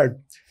all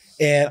tired.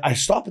 And I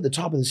stop at the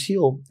top of this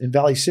hill in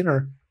Valley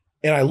Center.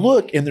 And I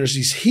look and there's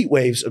these heat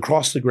waves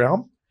across the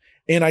ground.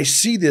 And I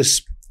see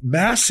this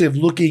massive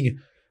looking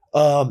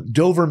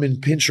Doberman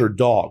Pinscher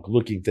dog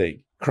looking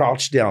thing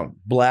crouched down,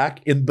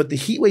 black. But the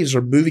heat waves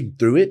are moving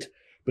through it.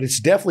 But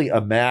it's definitely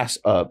a mass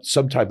of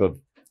some type of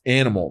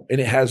animal. And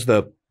it has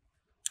the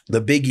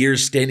big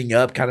ears standing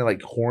up, kind of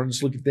like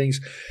horns looking things.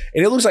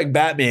 And it looks like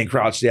Batman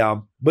crouched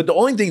down. But the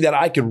only thing that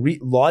I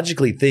could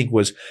logically think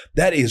was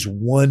that is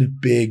one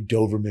big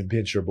Doberman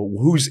Pinscher, but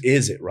whose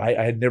is it, right?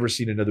 I had never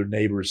seen another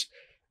neighbor's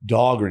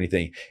dog or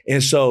anything.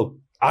 And so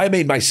I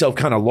made myself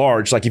kind of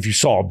large. Like if you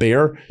saw a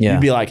bear,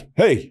 you'd be like,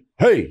 hey,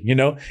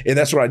 and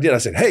that's what I did. I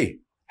said,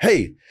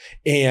 hey,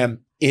 and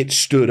it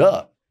stood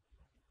up.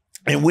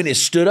 And when it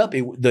stood up,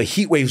 the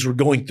heat waves were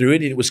going through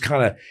it,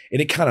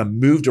 and it kind of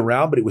moved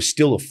around, but it was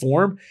still a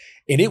form,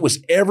 and it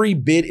was every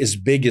bit as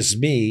big as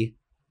me.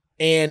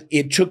 And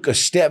it took a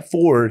step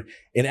forward,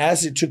 and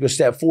as it took a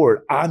step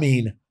forward,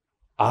 it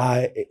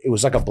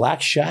was like a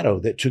black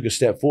shadow that took a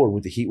step forward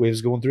with the heat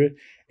waves going through it,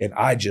 and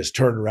I just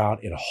turned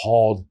around and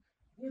hauled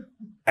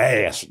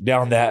ass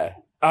down that.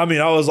 I mean,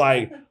 I was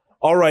like,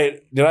 all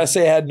right, did I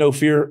say I had no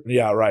fear?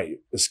 Yeah, right.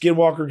 The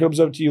skinwalker comes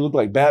up to you, look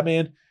like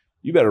Batman,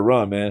 you better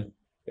run, man.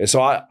 And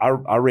so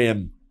I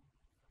ran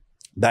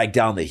back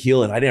down the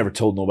hill, and I never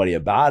told nobody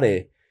about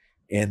it.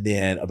 And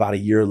then about a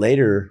year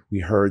later, we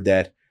heard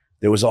that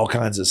there was all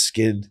kinds of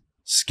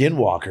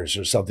skinwalkers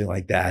or something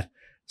like that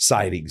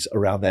sightings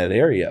around that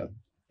area.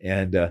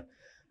 And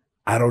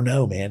I don't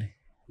know, man.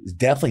 It's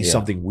definitely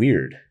something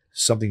weird,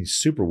 something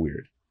super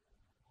weird.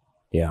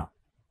 Yeah.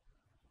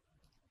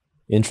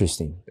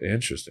 Interesting.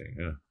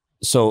 Yeah.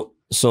 So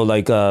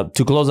like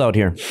to close out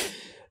here.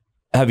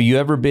 Have you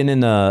ever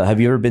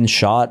been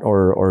shot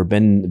or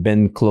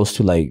been close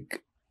to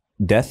like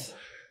death?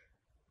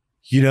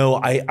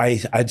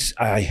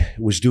 I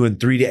was doing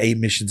 3 to 8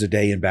 missions a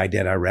day in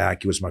Baghdad,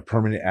 Iraq. It was my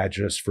permanent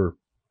address for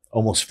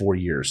almost 4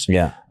 years.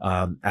 Yeah.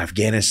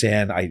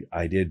 Afghanistan,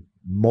 I did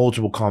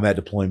multiple combat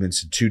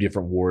deployments in 2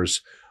 different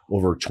wars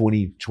over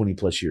 20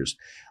 plus years.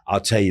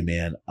 I'll tell you,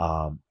 man,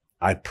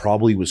 I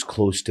probably was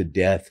close to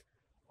death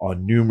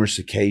on numerous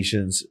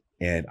occasions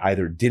and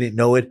either didn't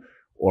know it,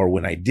 or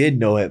when I did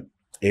know it,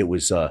 it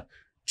was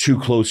too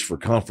close for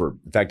comfort.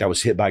 In fact, I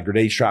was hit by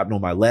grenade shrapnel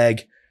on my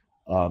leg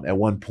at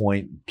one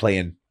point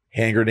playing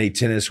hand grenade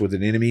tennis with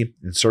an enemy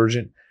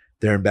insurgent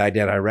there in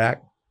Baghdad,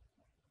 Iraq.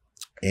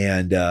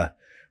 And but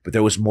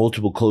there was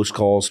multiple close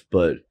calls,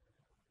 but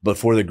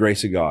for the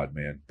grace of God,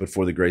 man,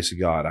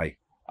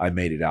 I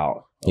made it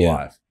out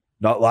alive.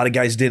 Not a lot of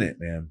guys didn't,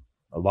 man.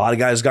 A lot of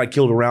guys got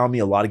killed around me.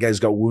 A lot of guys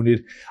got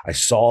wounded. I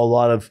saw a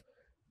lot of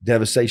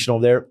devastation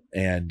over there,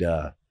 and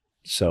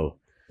so.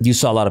 You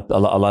saw a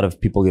lot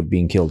of people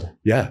being killed.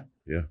 Yeah,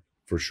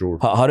 for sure.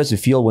 How does it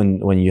feel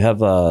when you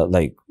have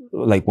like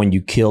when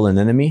you kill an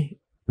enemy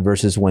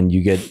versus when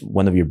you get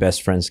one of your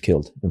best friends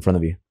killed in front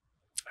of you?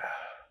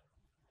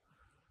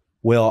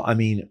 Well, I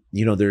mean,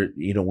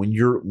 when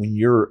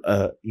you're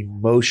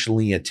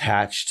emotionally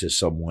attached to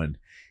someone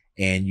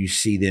and you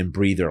see them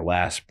breathe their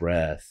last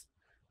breath,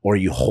 or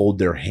you hold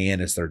their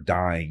hand as they're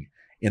dying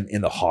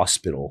in the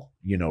hospital,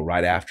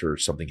 right after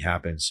something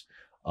happens,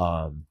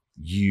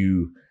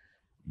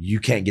 you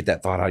can't get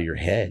that thought out of your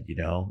head,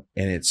 and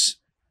it's,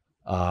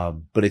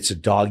 but it's a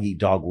dog eat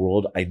dog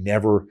world. I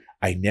never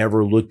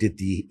looked at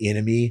the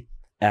enemy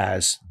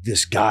as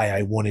this guy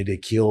I wanted to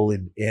kill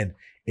and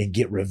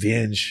get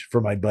revenge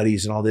for my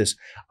buddies and all this.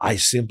 I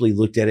simply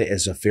looked at it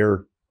as a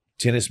fair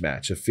tennis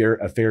match, a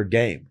fair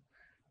game.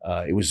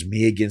 It was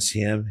me against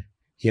him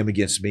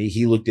against me.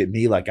 He looked at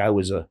me like I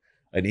was an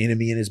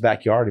enemy in his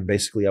backyard, and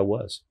basically I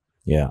was.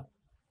 Yeah.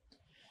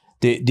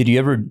 Did you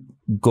ever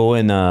go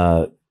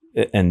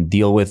and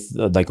deal with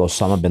like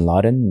Osama bin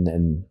Laden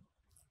and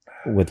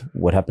with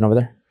what happened over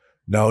there?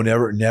 No,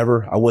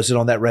 never. I wasn't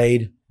on that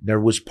raid.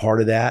 Never was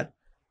part of that.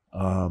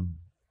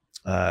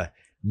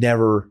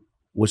 Never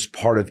was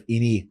part of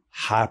any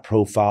high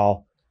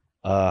profile,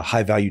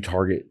 high value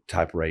target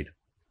type raid.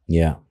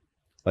 Yeah.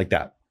 Like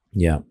that.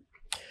 Yeah.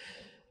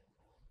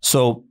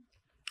 So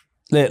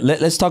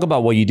let's talk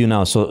about what you do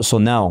now. So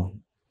now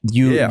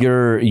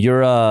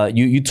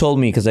you told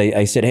me, because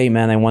I said, hey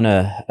man, I want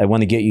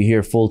to get you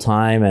here full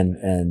time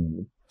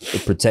and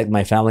protect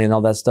my family and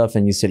all that stuff.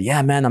 And you said,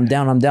 yeah, man, I'm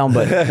down.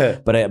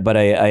 But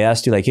I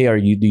asked you like,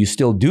 hey, do you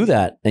still do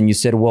that? And you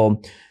said,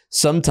 well,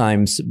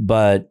 sometimes,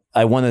 but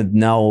I want to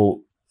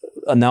now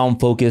now I'm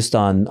focused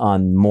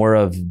on more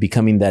of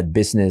becoming that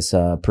business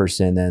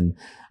person, and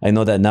I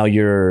know that now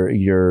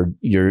you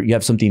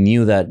have something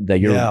new that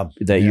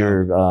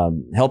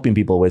you're helping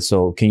people with.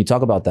 So can you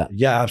talk about that?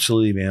 Yeah,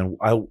 absolutely, man.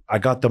 I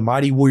got the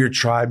Mighty Warrior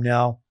Tribe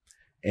now,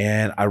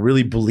 and I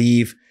really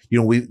believe,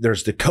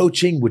 there's the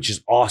coaching, which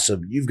is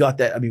awesome. You've got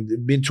that. I mean, the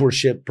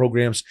mentorship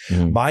programs.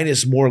 Mm-hmm. Mine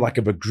is more like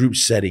of a group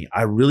setting.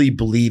 I really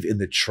believe in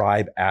the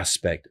tribe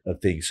aspect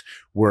of things,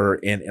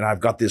 and I've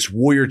got this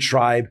warrior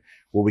tribe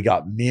where we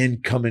got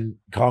men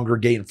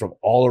congregating from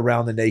all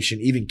around the nation,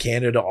 even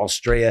Canada,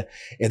 Australia,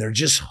 and they're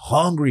just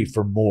hungry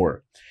for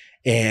more.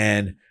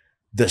 And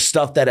the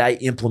stuff that I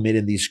implement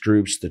in these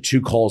groups, the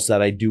 2 calls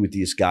that I do with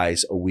these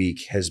guys a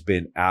week has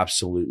been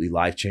absolutely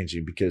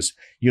life-changing, because,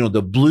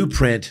 the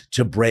blueprint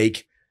to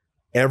break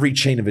every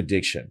chain of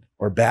addiction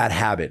or bad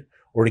habit,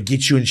 or to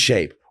get you in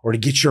shape, or to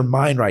get your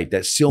mind right,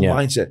 that SEAL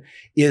mindset,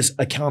 is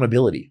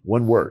accountability.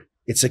 One word.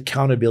 It's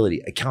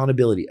accountability,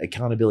 accountability,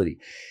 accountability.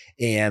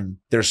 And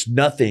there's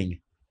nothing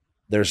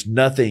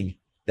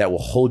that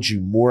will hold you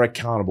more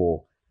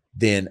accountable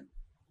than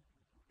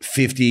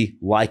 50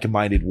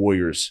 like-minded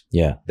warriors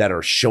that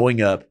are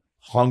showing up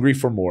hungry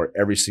for more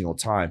every single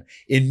time.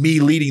 In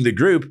me leading the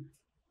group,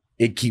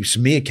 it keeps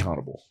me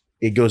accountable.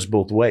 It goes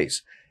both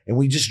ways. And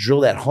we just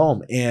drill that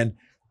home. And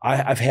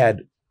I've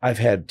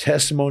had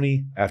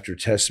testimony after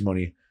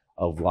testimony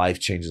of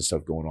life-changing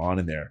stuff going on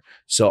in there.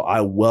 So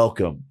I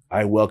welcome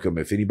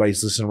if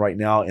anybody's listening right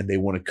now and they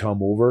want to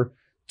come over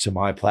to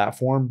my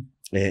platform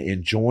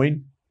and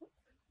join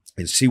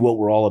and see what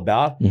we're all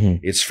about. Mm-hmm.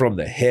 It's from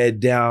the head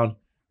down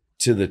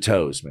to the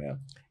toes, man.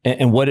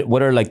 And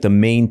what are like the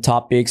main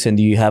topics? And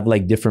do you have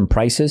like different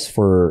prices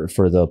for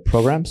the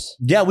programs?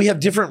 Yeah, we have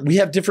different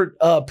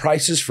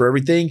prices for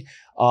everything.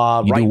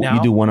 Now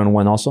you do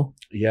one-on-one also?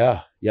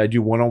 Yeah, I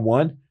do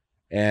one-on-one,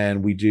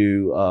 and we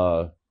do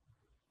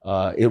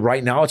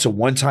right now it's a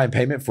one-time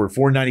payment for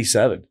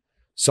 $497.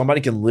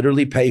 Somebody can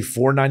literally pay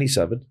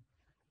 $497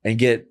 and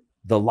get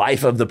the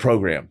life of the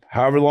program,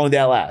 however long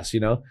that lasts,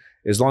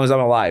 as long as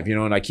I'm alive,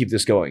 and I keep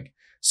this going.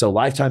 So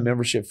lifetime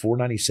membership,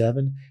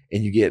 $497,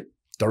 and you get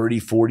 30,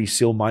 40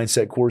 SEAL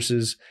mindset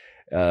courses.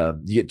 You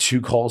get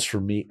 2 calls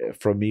from me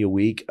a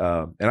week.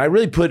 And I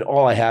really put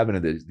all I have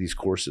into these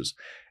courses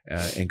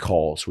and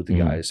calls with the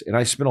guys. And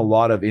I spend a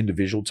lot of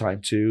individual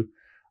time too.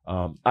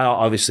 I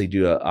obviously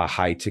do a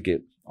high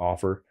ticket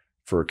offer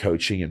for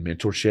coaching and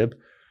mentorship,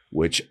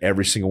 which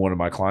every single one of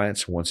my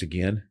clients, once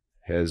again,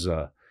 has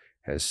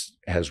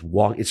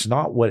walked. It's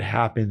not what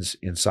happens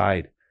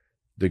inside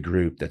the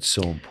group that's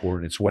so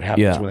important. It's what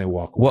happens when they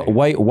walk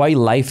away. Why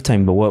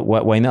lifetime? But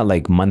why not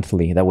like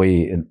monthly? That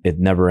way it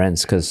never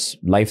ends. Because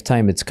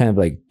lifetime, it's kind of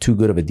like too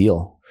good of a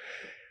deal.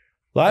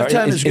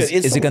 Lifetime is good.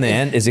 Is it going to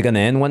end? Is it going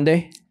to end one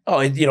day? Oh,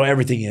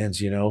 everything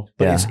ends,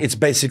 but it's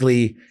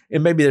basically,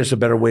 and maybe there's a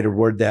better way to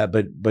word that,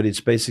 but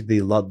it's basically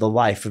the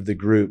life of the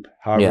group,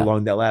 however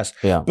long that lasts.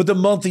 Yeah. But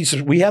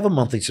we have a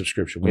monthly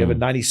subscription. We have a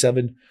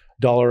 $97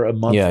 a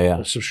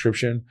month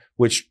subscription,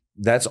 which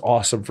that's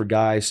awesome for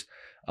guys.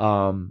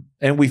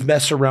 And we've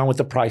messed around with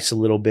the price a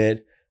little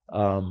bit.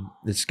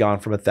 It's gone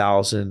from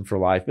 $1,000 for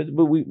life, but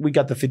we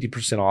got the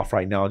 50% off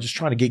right now. Just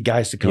trying to get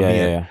guys to come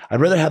in. Yeah.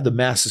 I'd rather have the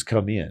masses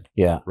come in.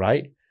 Yeah.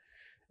 Right.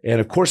 And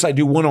of course I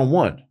do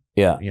one-on-one.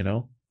 Yeah.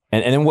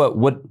 And then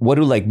what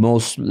do like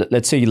most,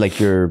 let's say like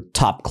your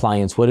top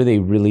clients, what do they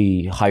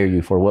really hire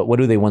you for? What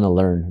do they want to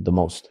learn the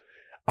most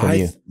from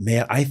you?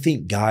 Man, I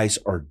think guys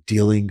are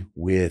dealing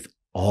with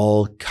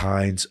all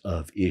kinds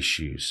of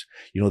issues.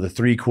 The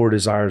 3 core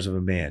desires of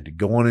a man: to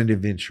go on an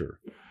adventure,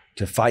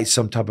 to fight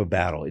some type of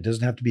battle. It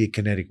doesn't have to be a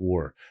kinetic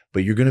war,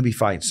 but you're going to be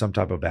fighting some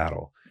type of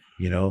battle,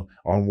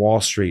 on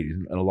Wall Street.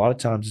 And a lot of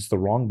times it's the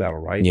wrong battle,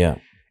 right? Yeah.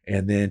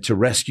 And then to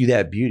rescue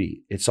that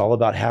beauty, it's all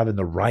about having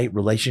the right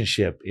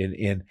relationship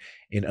in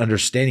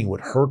understanding what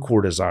her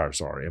core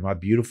desires are. Am I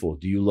beautiful?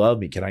 Do you love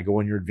me? Can I go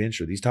on your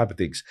adventure? These type of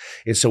things.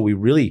 And so we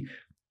really,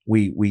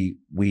 we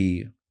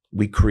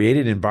create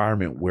an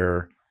environment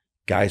where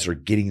guys are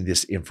getting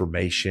this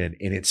information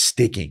and it's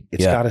sticking.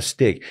 It's got to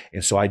stick.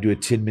 And so I do a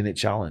 10-minute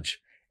challenge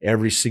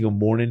every single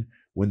morning.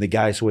 When the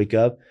guys wake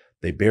up,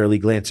 they barely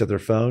glance at their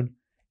phone,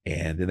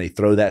 and then they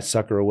throw that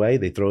sucker away.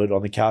 They throw it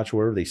on the couch,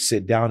 wherever. They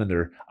sit down in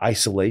their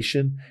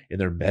isolation, in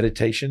their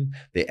meditation.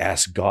 They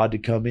ask God to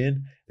come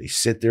in. They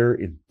sit there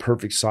in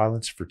perfect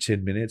silence for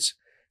 10 minutes.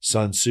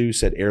 Sun Tzu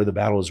said, ere the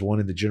battle is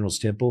won in the general's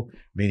temple,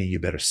 meaning you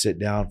better sit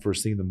down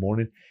first thing in the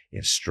morning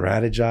and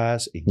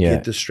strategize and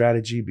get the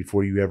strategy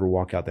before you ever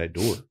walk out that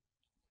door.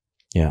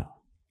 Yeah.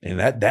 And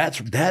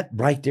that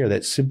right there,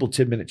 that simple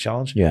 10-minute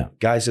challenge. Yeah.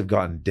 Guys have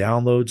gotten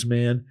downloads,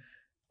 man,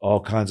 all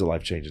kinds of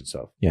life-changing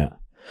stuff. Yeah.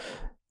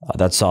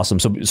 That's awesome.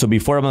 So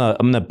before I'm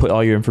gonna put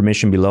all your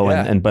information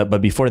below,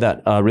 but before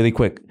that, really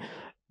quick,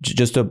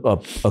 just a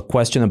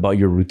question about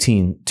your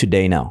routine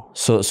today now.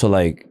 So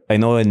like I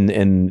know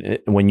in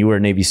when you were a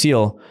Navy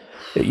SEAL,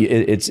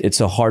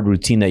 it's a hard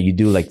routine that you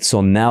do. Like,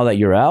 so now that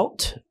you're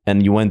out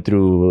and you went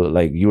through,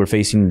 like, you were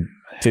facing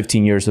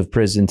 15 years of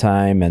prison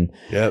time and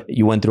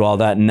you went through all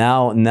that.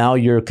 Now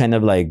you're kind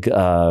of like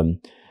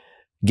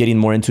getting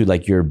more into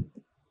like your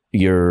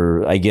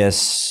I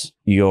guess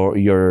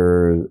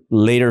your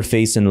later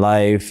phase in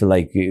life,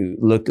 like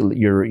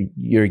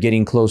you're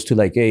getting close to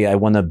like, hey, I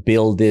want to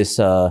build this,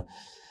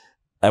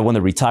 I want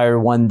to retire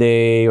one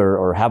day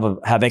or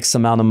have X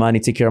amount of money,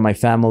 take care of my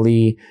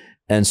family.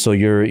 And so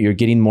you're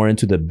getting more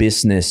into the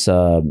business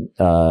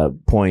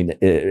point,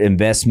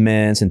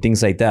 investments and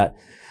things like that.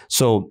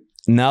 So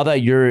now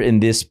that you're in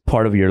this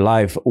part of your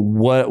life,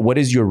 what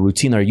is your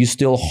routine? Are you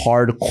still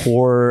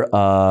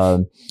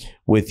hardcore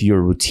with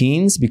your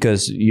routines?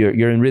 Because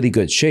you're in really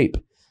good shape.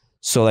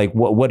 So like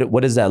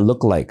what does that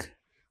look like?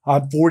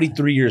 I'm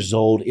 43 years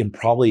old and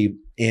probably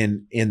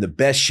in the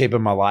best shape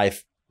of my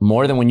life.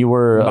 More than when you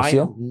were a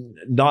SEAL?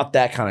 Not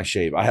that kind of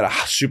shape. I had a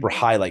super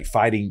high, like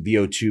fighting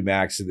VO2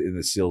 max in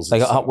the SEALs.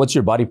 Like, what's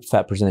your body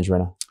fat percentage right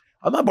now?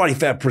 My body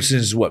fat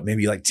percentage is what?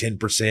 Maybe like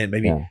 10%,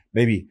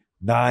 maybe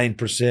 9%.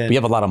 But you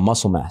have a lot of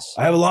muscle mass.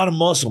 I have a lot of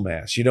muscle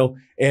mass,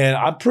 and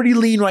I'm pretty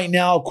lean right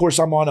now. Of course,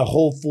 I'm on a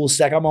whole full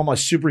stack. I'm on my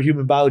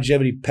superhuman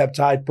biogevity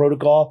peptide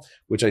protocol,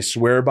 which I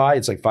swear by.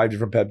 It's like 5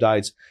 different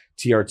peptides,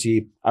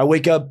 TRT. I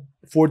wake up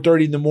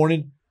 4:30 in the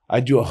morning. I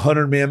do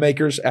 100 man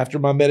makers after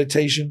my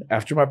meditation,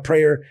 after my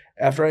prayer,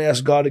 after I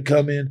ask God to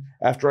come in,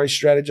 after I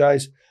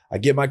strategize. I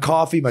get my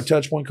coffee, my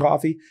touch point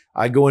coffee.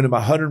 I go into my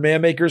 100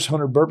 man makers,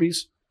 100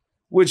 burpees,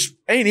 which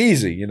ain't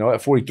easy,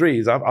 at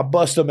 43. I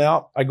bust them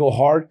out. I go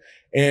hard.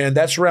 And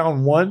that's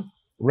round one.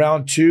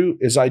 Round two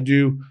is I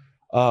do,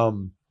 a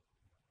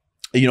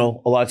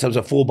lot of times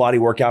a full body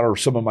workout or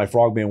some of my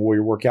Frogman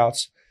Warrior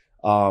workouts,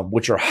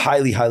 which are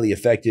highly, highly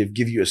effective,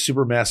 give you a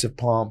super massive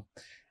pump.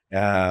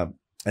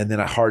 And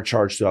then a hard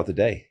charge throughout the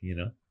day,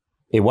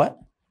 A what?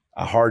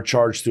 A hard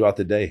charge throughout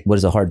the day. What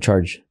is a hard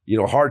charge?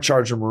 Hard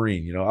charge a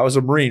Marine. I was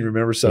a Marine,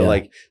 remember? So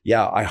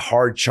I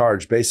hard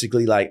charge.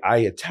 Basically, like I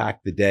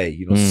attack the day,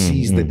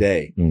 seize the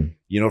day.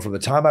 From the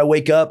time I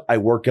wake up, I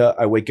wake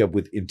up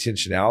with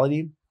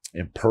intentionality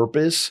and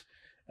purpose.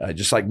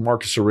 Just like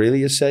Marcus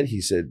Aurelius said,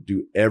 he said,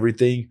 do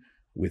everything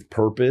with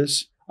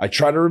purpose. I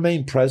try to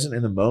remain present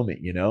in the moment,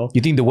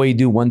 You think the way you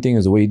do one thing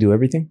is the way you do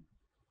everything?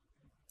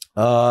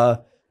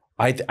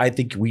 I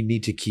think we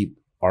need to keep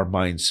our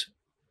minds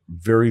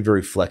very,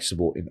 very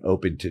flexible and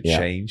open to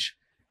change.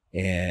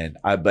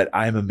 But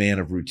I'm a man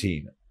of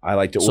routine. I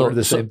like to order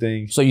the same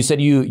thing. So you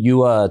said you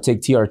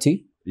take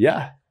TRT?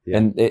 Yeah.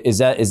 And is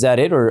that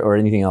it or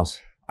anything else?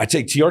 I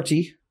take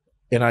TRT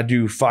and I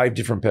do 5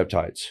 different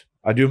peptides.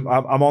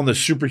 I'm on the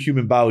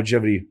superhuman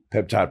biogevity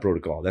peptide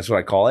protocol. That's what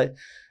I call it.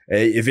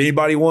 If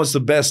anybody wants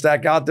the best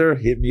stack out there,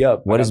 hit me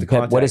up. What is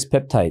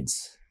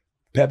peptides?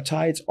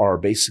 Peptides are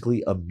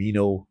basically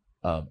amino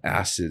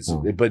acids,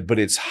 but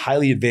it's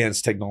highly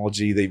advanced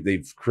technology.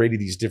 They've created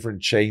these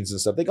different chains and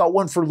stuff. They got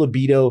one for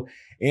libido,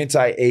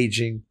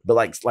 anti-aging, but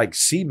like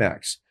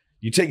C-Max.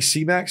 You take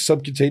C-Max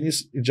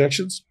subcutaneous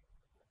injections.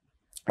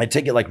 I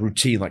take it like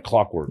routine, like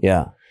clockwork.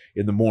 Yeah.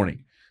 In the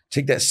morning,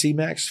 take that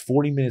C-Max.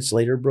 40 minutes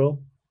later,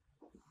 bro.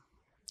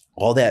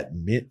 All that,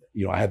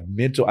 I have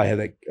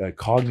that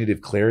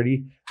cognitive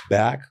clarity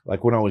back.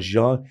 Like when I was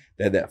young,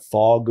 that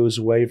fog goes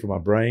away from my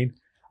brain.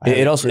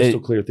 It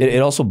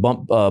also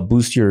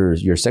boosts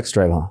your sex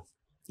drive, huh?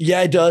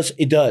 Yeah, it does.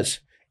 It does.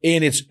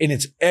 And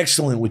it's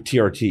excellent with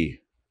TRT.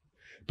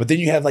 But then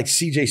you have like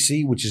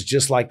CJC, which is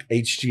just like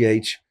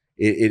HGH.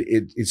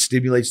 It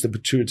stimulates the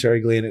pituitary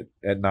gland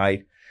at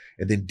night.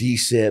 And then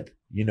DSIP,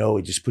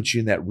 it just puts you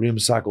in that REM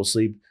cycle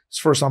sleep. It's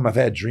the first time I've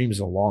had dreams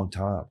in a long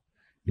time.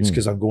 It's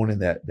because I'm going in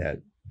that.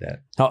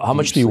 How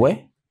much do you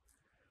weigh?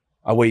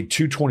 I weigh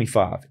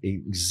 225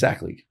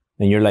 exactly.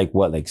 And you're like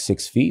what, like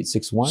 6 feet,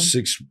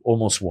 6'1"?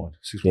 Almost 1.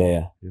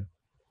 6'1". Yeah.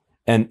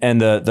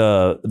 And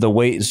the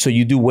weight. So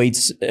you do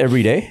weights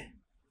every day,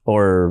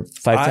 or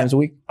 5 times a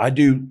week? I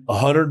do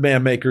 100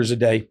 man makers a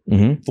day,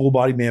 full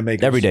body man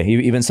makers every day,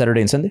 even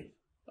Saturday and Sunday.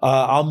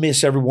 I'll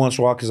miss every once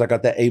in a while because I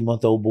got that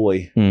 8-month-old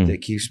boy that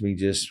keeps me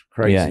just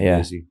crazy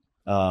busy.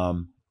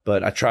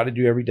 But I try to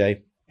do every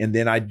day, and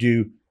then I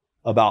do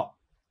about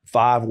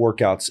 5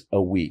 workouts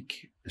a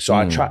week. So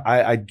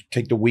I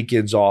take the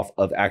weekends off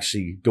of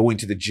actually going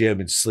to the gym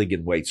and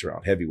slinging weights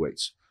around, heavy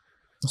weights.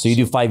 So you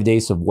do 5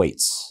 days of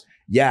weights.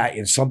 Yeah.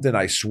 And something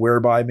I swear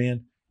by,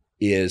 man,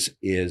 is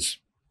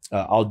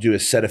I'll do a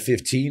set of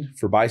 15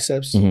 for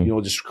biceps,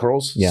 just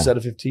curls, set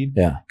of 15.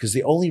 Yeah. Because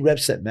the only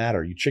reps that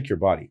matter, you trick your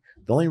body.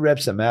 The only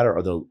reps that matter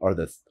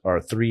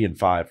are 3 and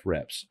 5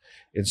 reps.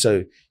 And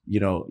so,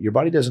 your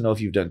body doesn't know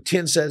if you've done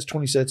 10 sets,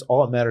 20 sets.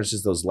 All that matters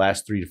is those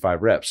last 3 to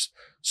 5 reps.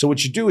 So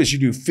what you do is you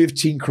do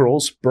 15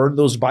 curls, burn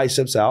those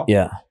biceps out.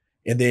 Yeah.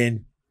 And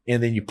then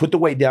you put the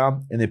weight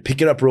down and then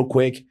pick it up real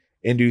quick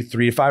and do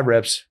 3 to 5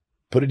 reps,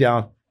 put it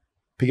down,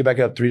 pick it back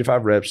up, 3 to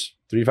 5 reps,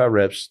 3 to 5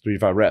 reps, 3 to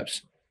 5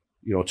 reps,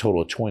 a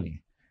total of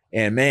 20.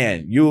 And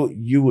man,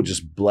 you will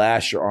just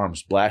blast your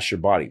arms, blast your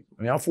body.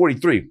 I mean, I'm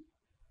 43.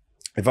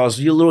 If I was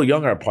a little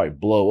younger, I'd probably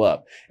blow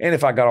up. And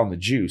if I got on the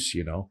juice,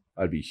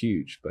 I'd be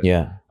huge. But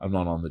I'm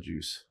not on the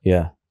juice.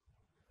 Yeah.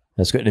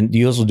 That's good. And do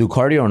you also do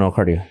cardio or no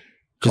cardio?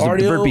 Because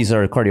the burpees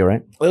are cardio,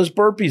 right? Those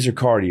burpees are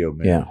cardio,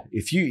 man.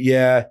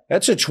 Yeah.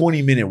 That's a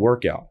 20-minute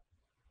workout,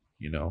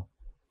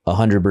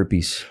 100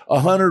 burpees.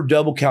 100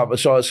 double count.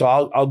 So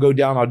I'll go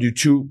down. I'll do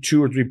two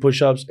or three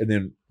push-ups, and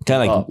then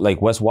Kind of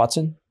like Wes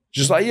Watson.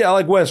 just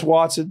like Wes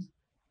Watson.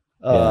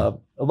 Yeah.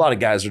 A lot of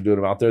guys are doing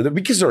them out there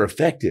because they're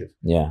effective.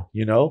 Yeah.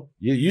 You know,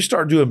 you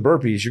start doing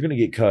burpees, you're going to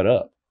get cut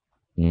up.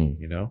 Mm.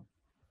 You know.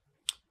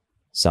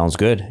 Sounds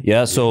good.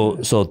 Yeah. So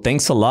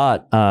thanks a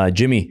lot,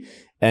 Jimmy.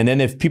 And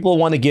then if people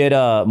want to get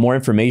more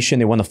information,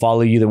 they want to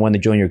follow you, they want to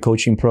join your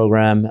coaching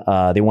program,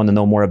 they want to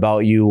know more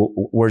about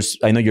you.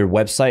 I know your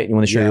website. You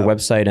want to share your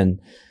website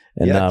and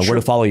where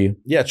to follow you?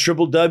 Yeah,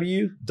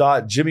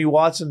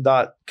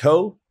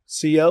 www.jimmywatson.co.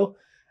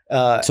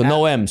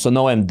 No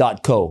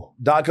M.co.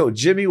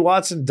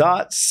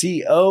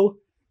 jimmywatson.co.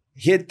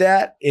 Hit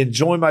that and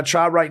join my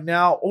tribe right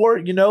now.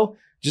 Or,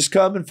 just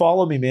come and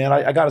follow me, man.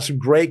 I got some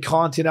great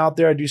content out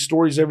there. I do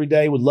stories every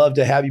day. Would love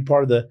to have you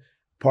part of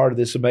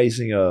this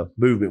amazing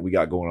movement we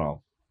got going on.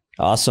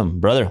 Awesome,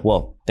 brother.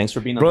 Well, thanks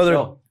for being on the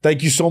show.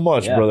 Thank you so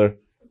much, brother.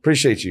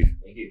 Appreciate you.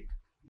 Thank you.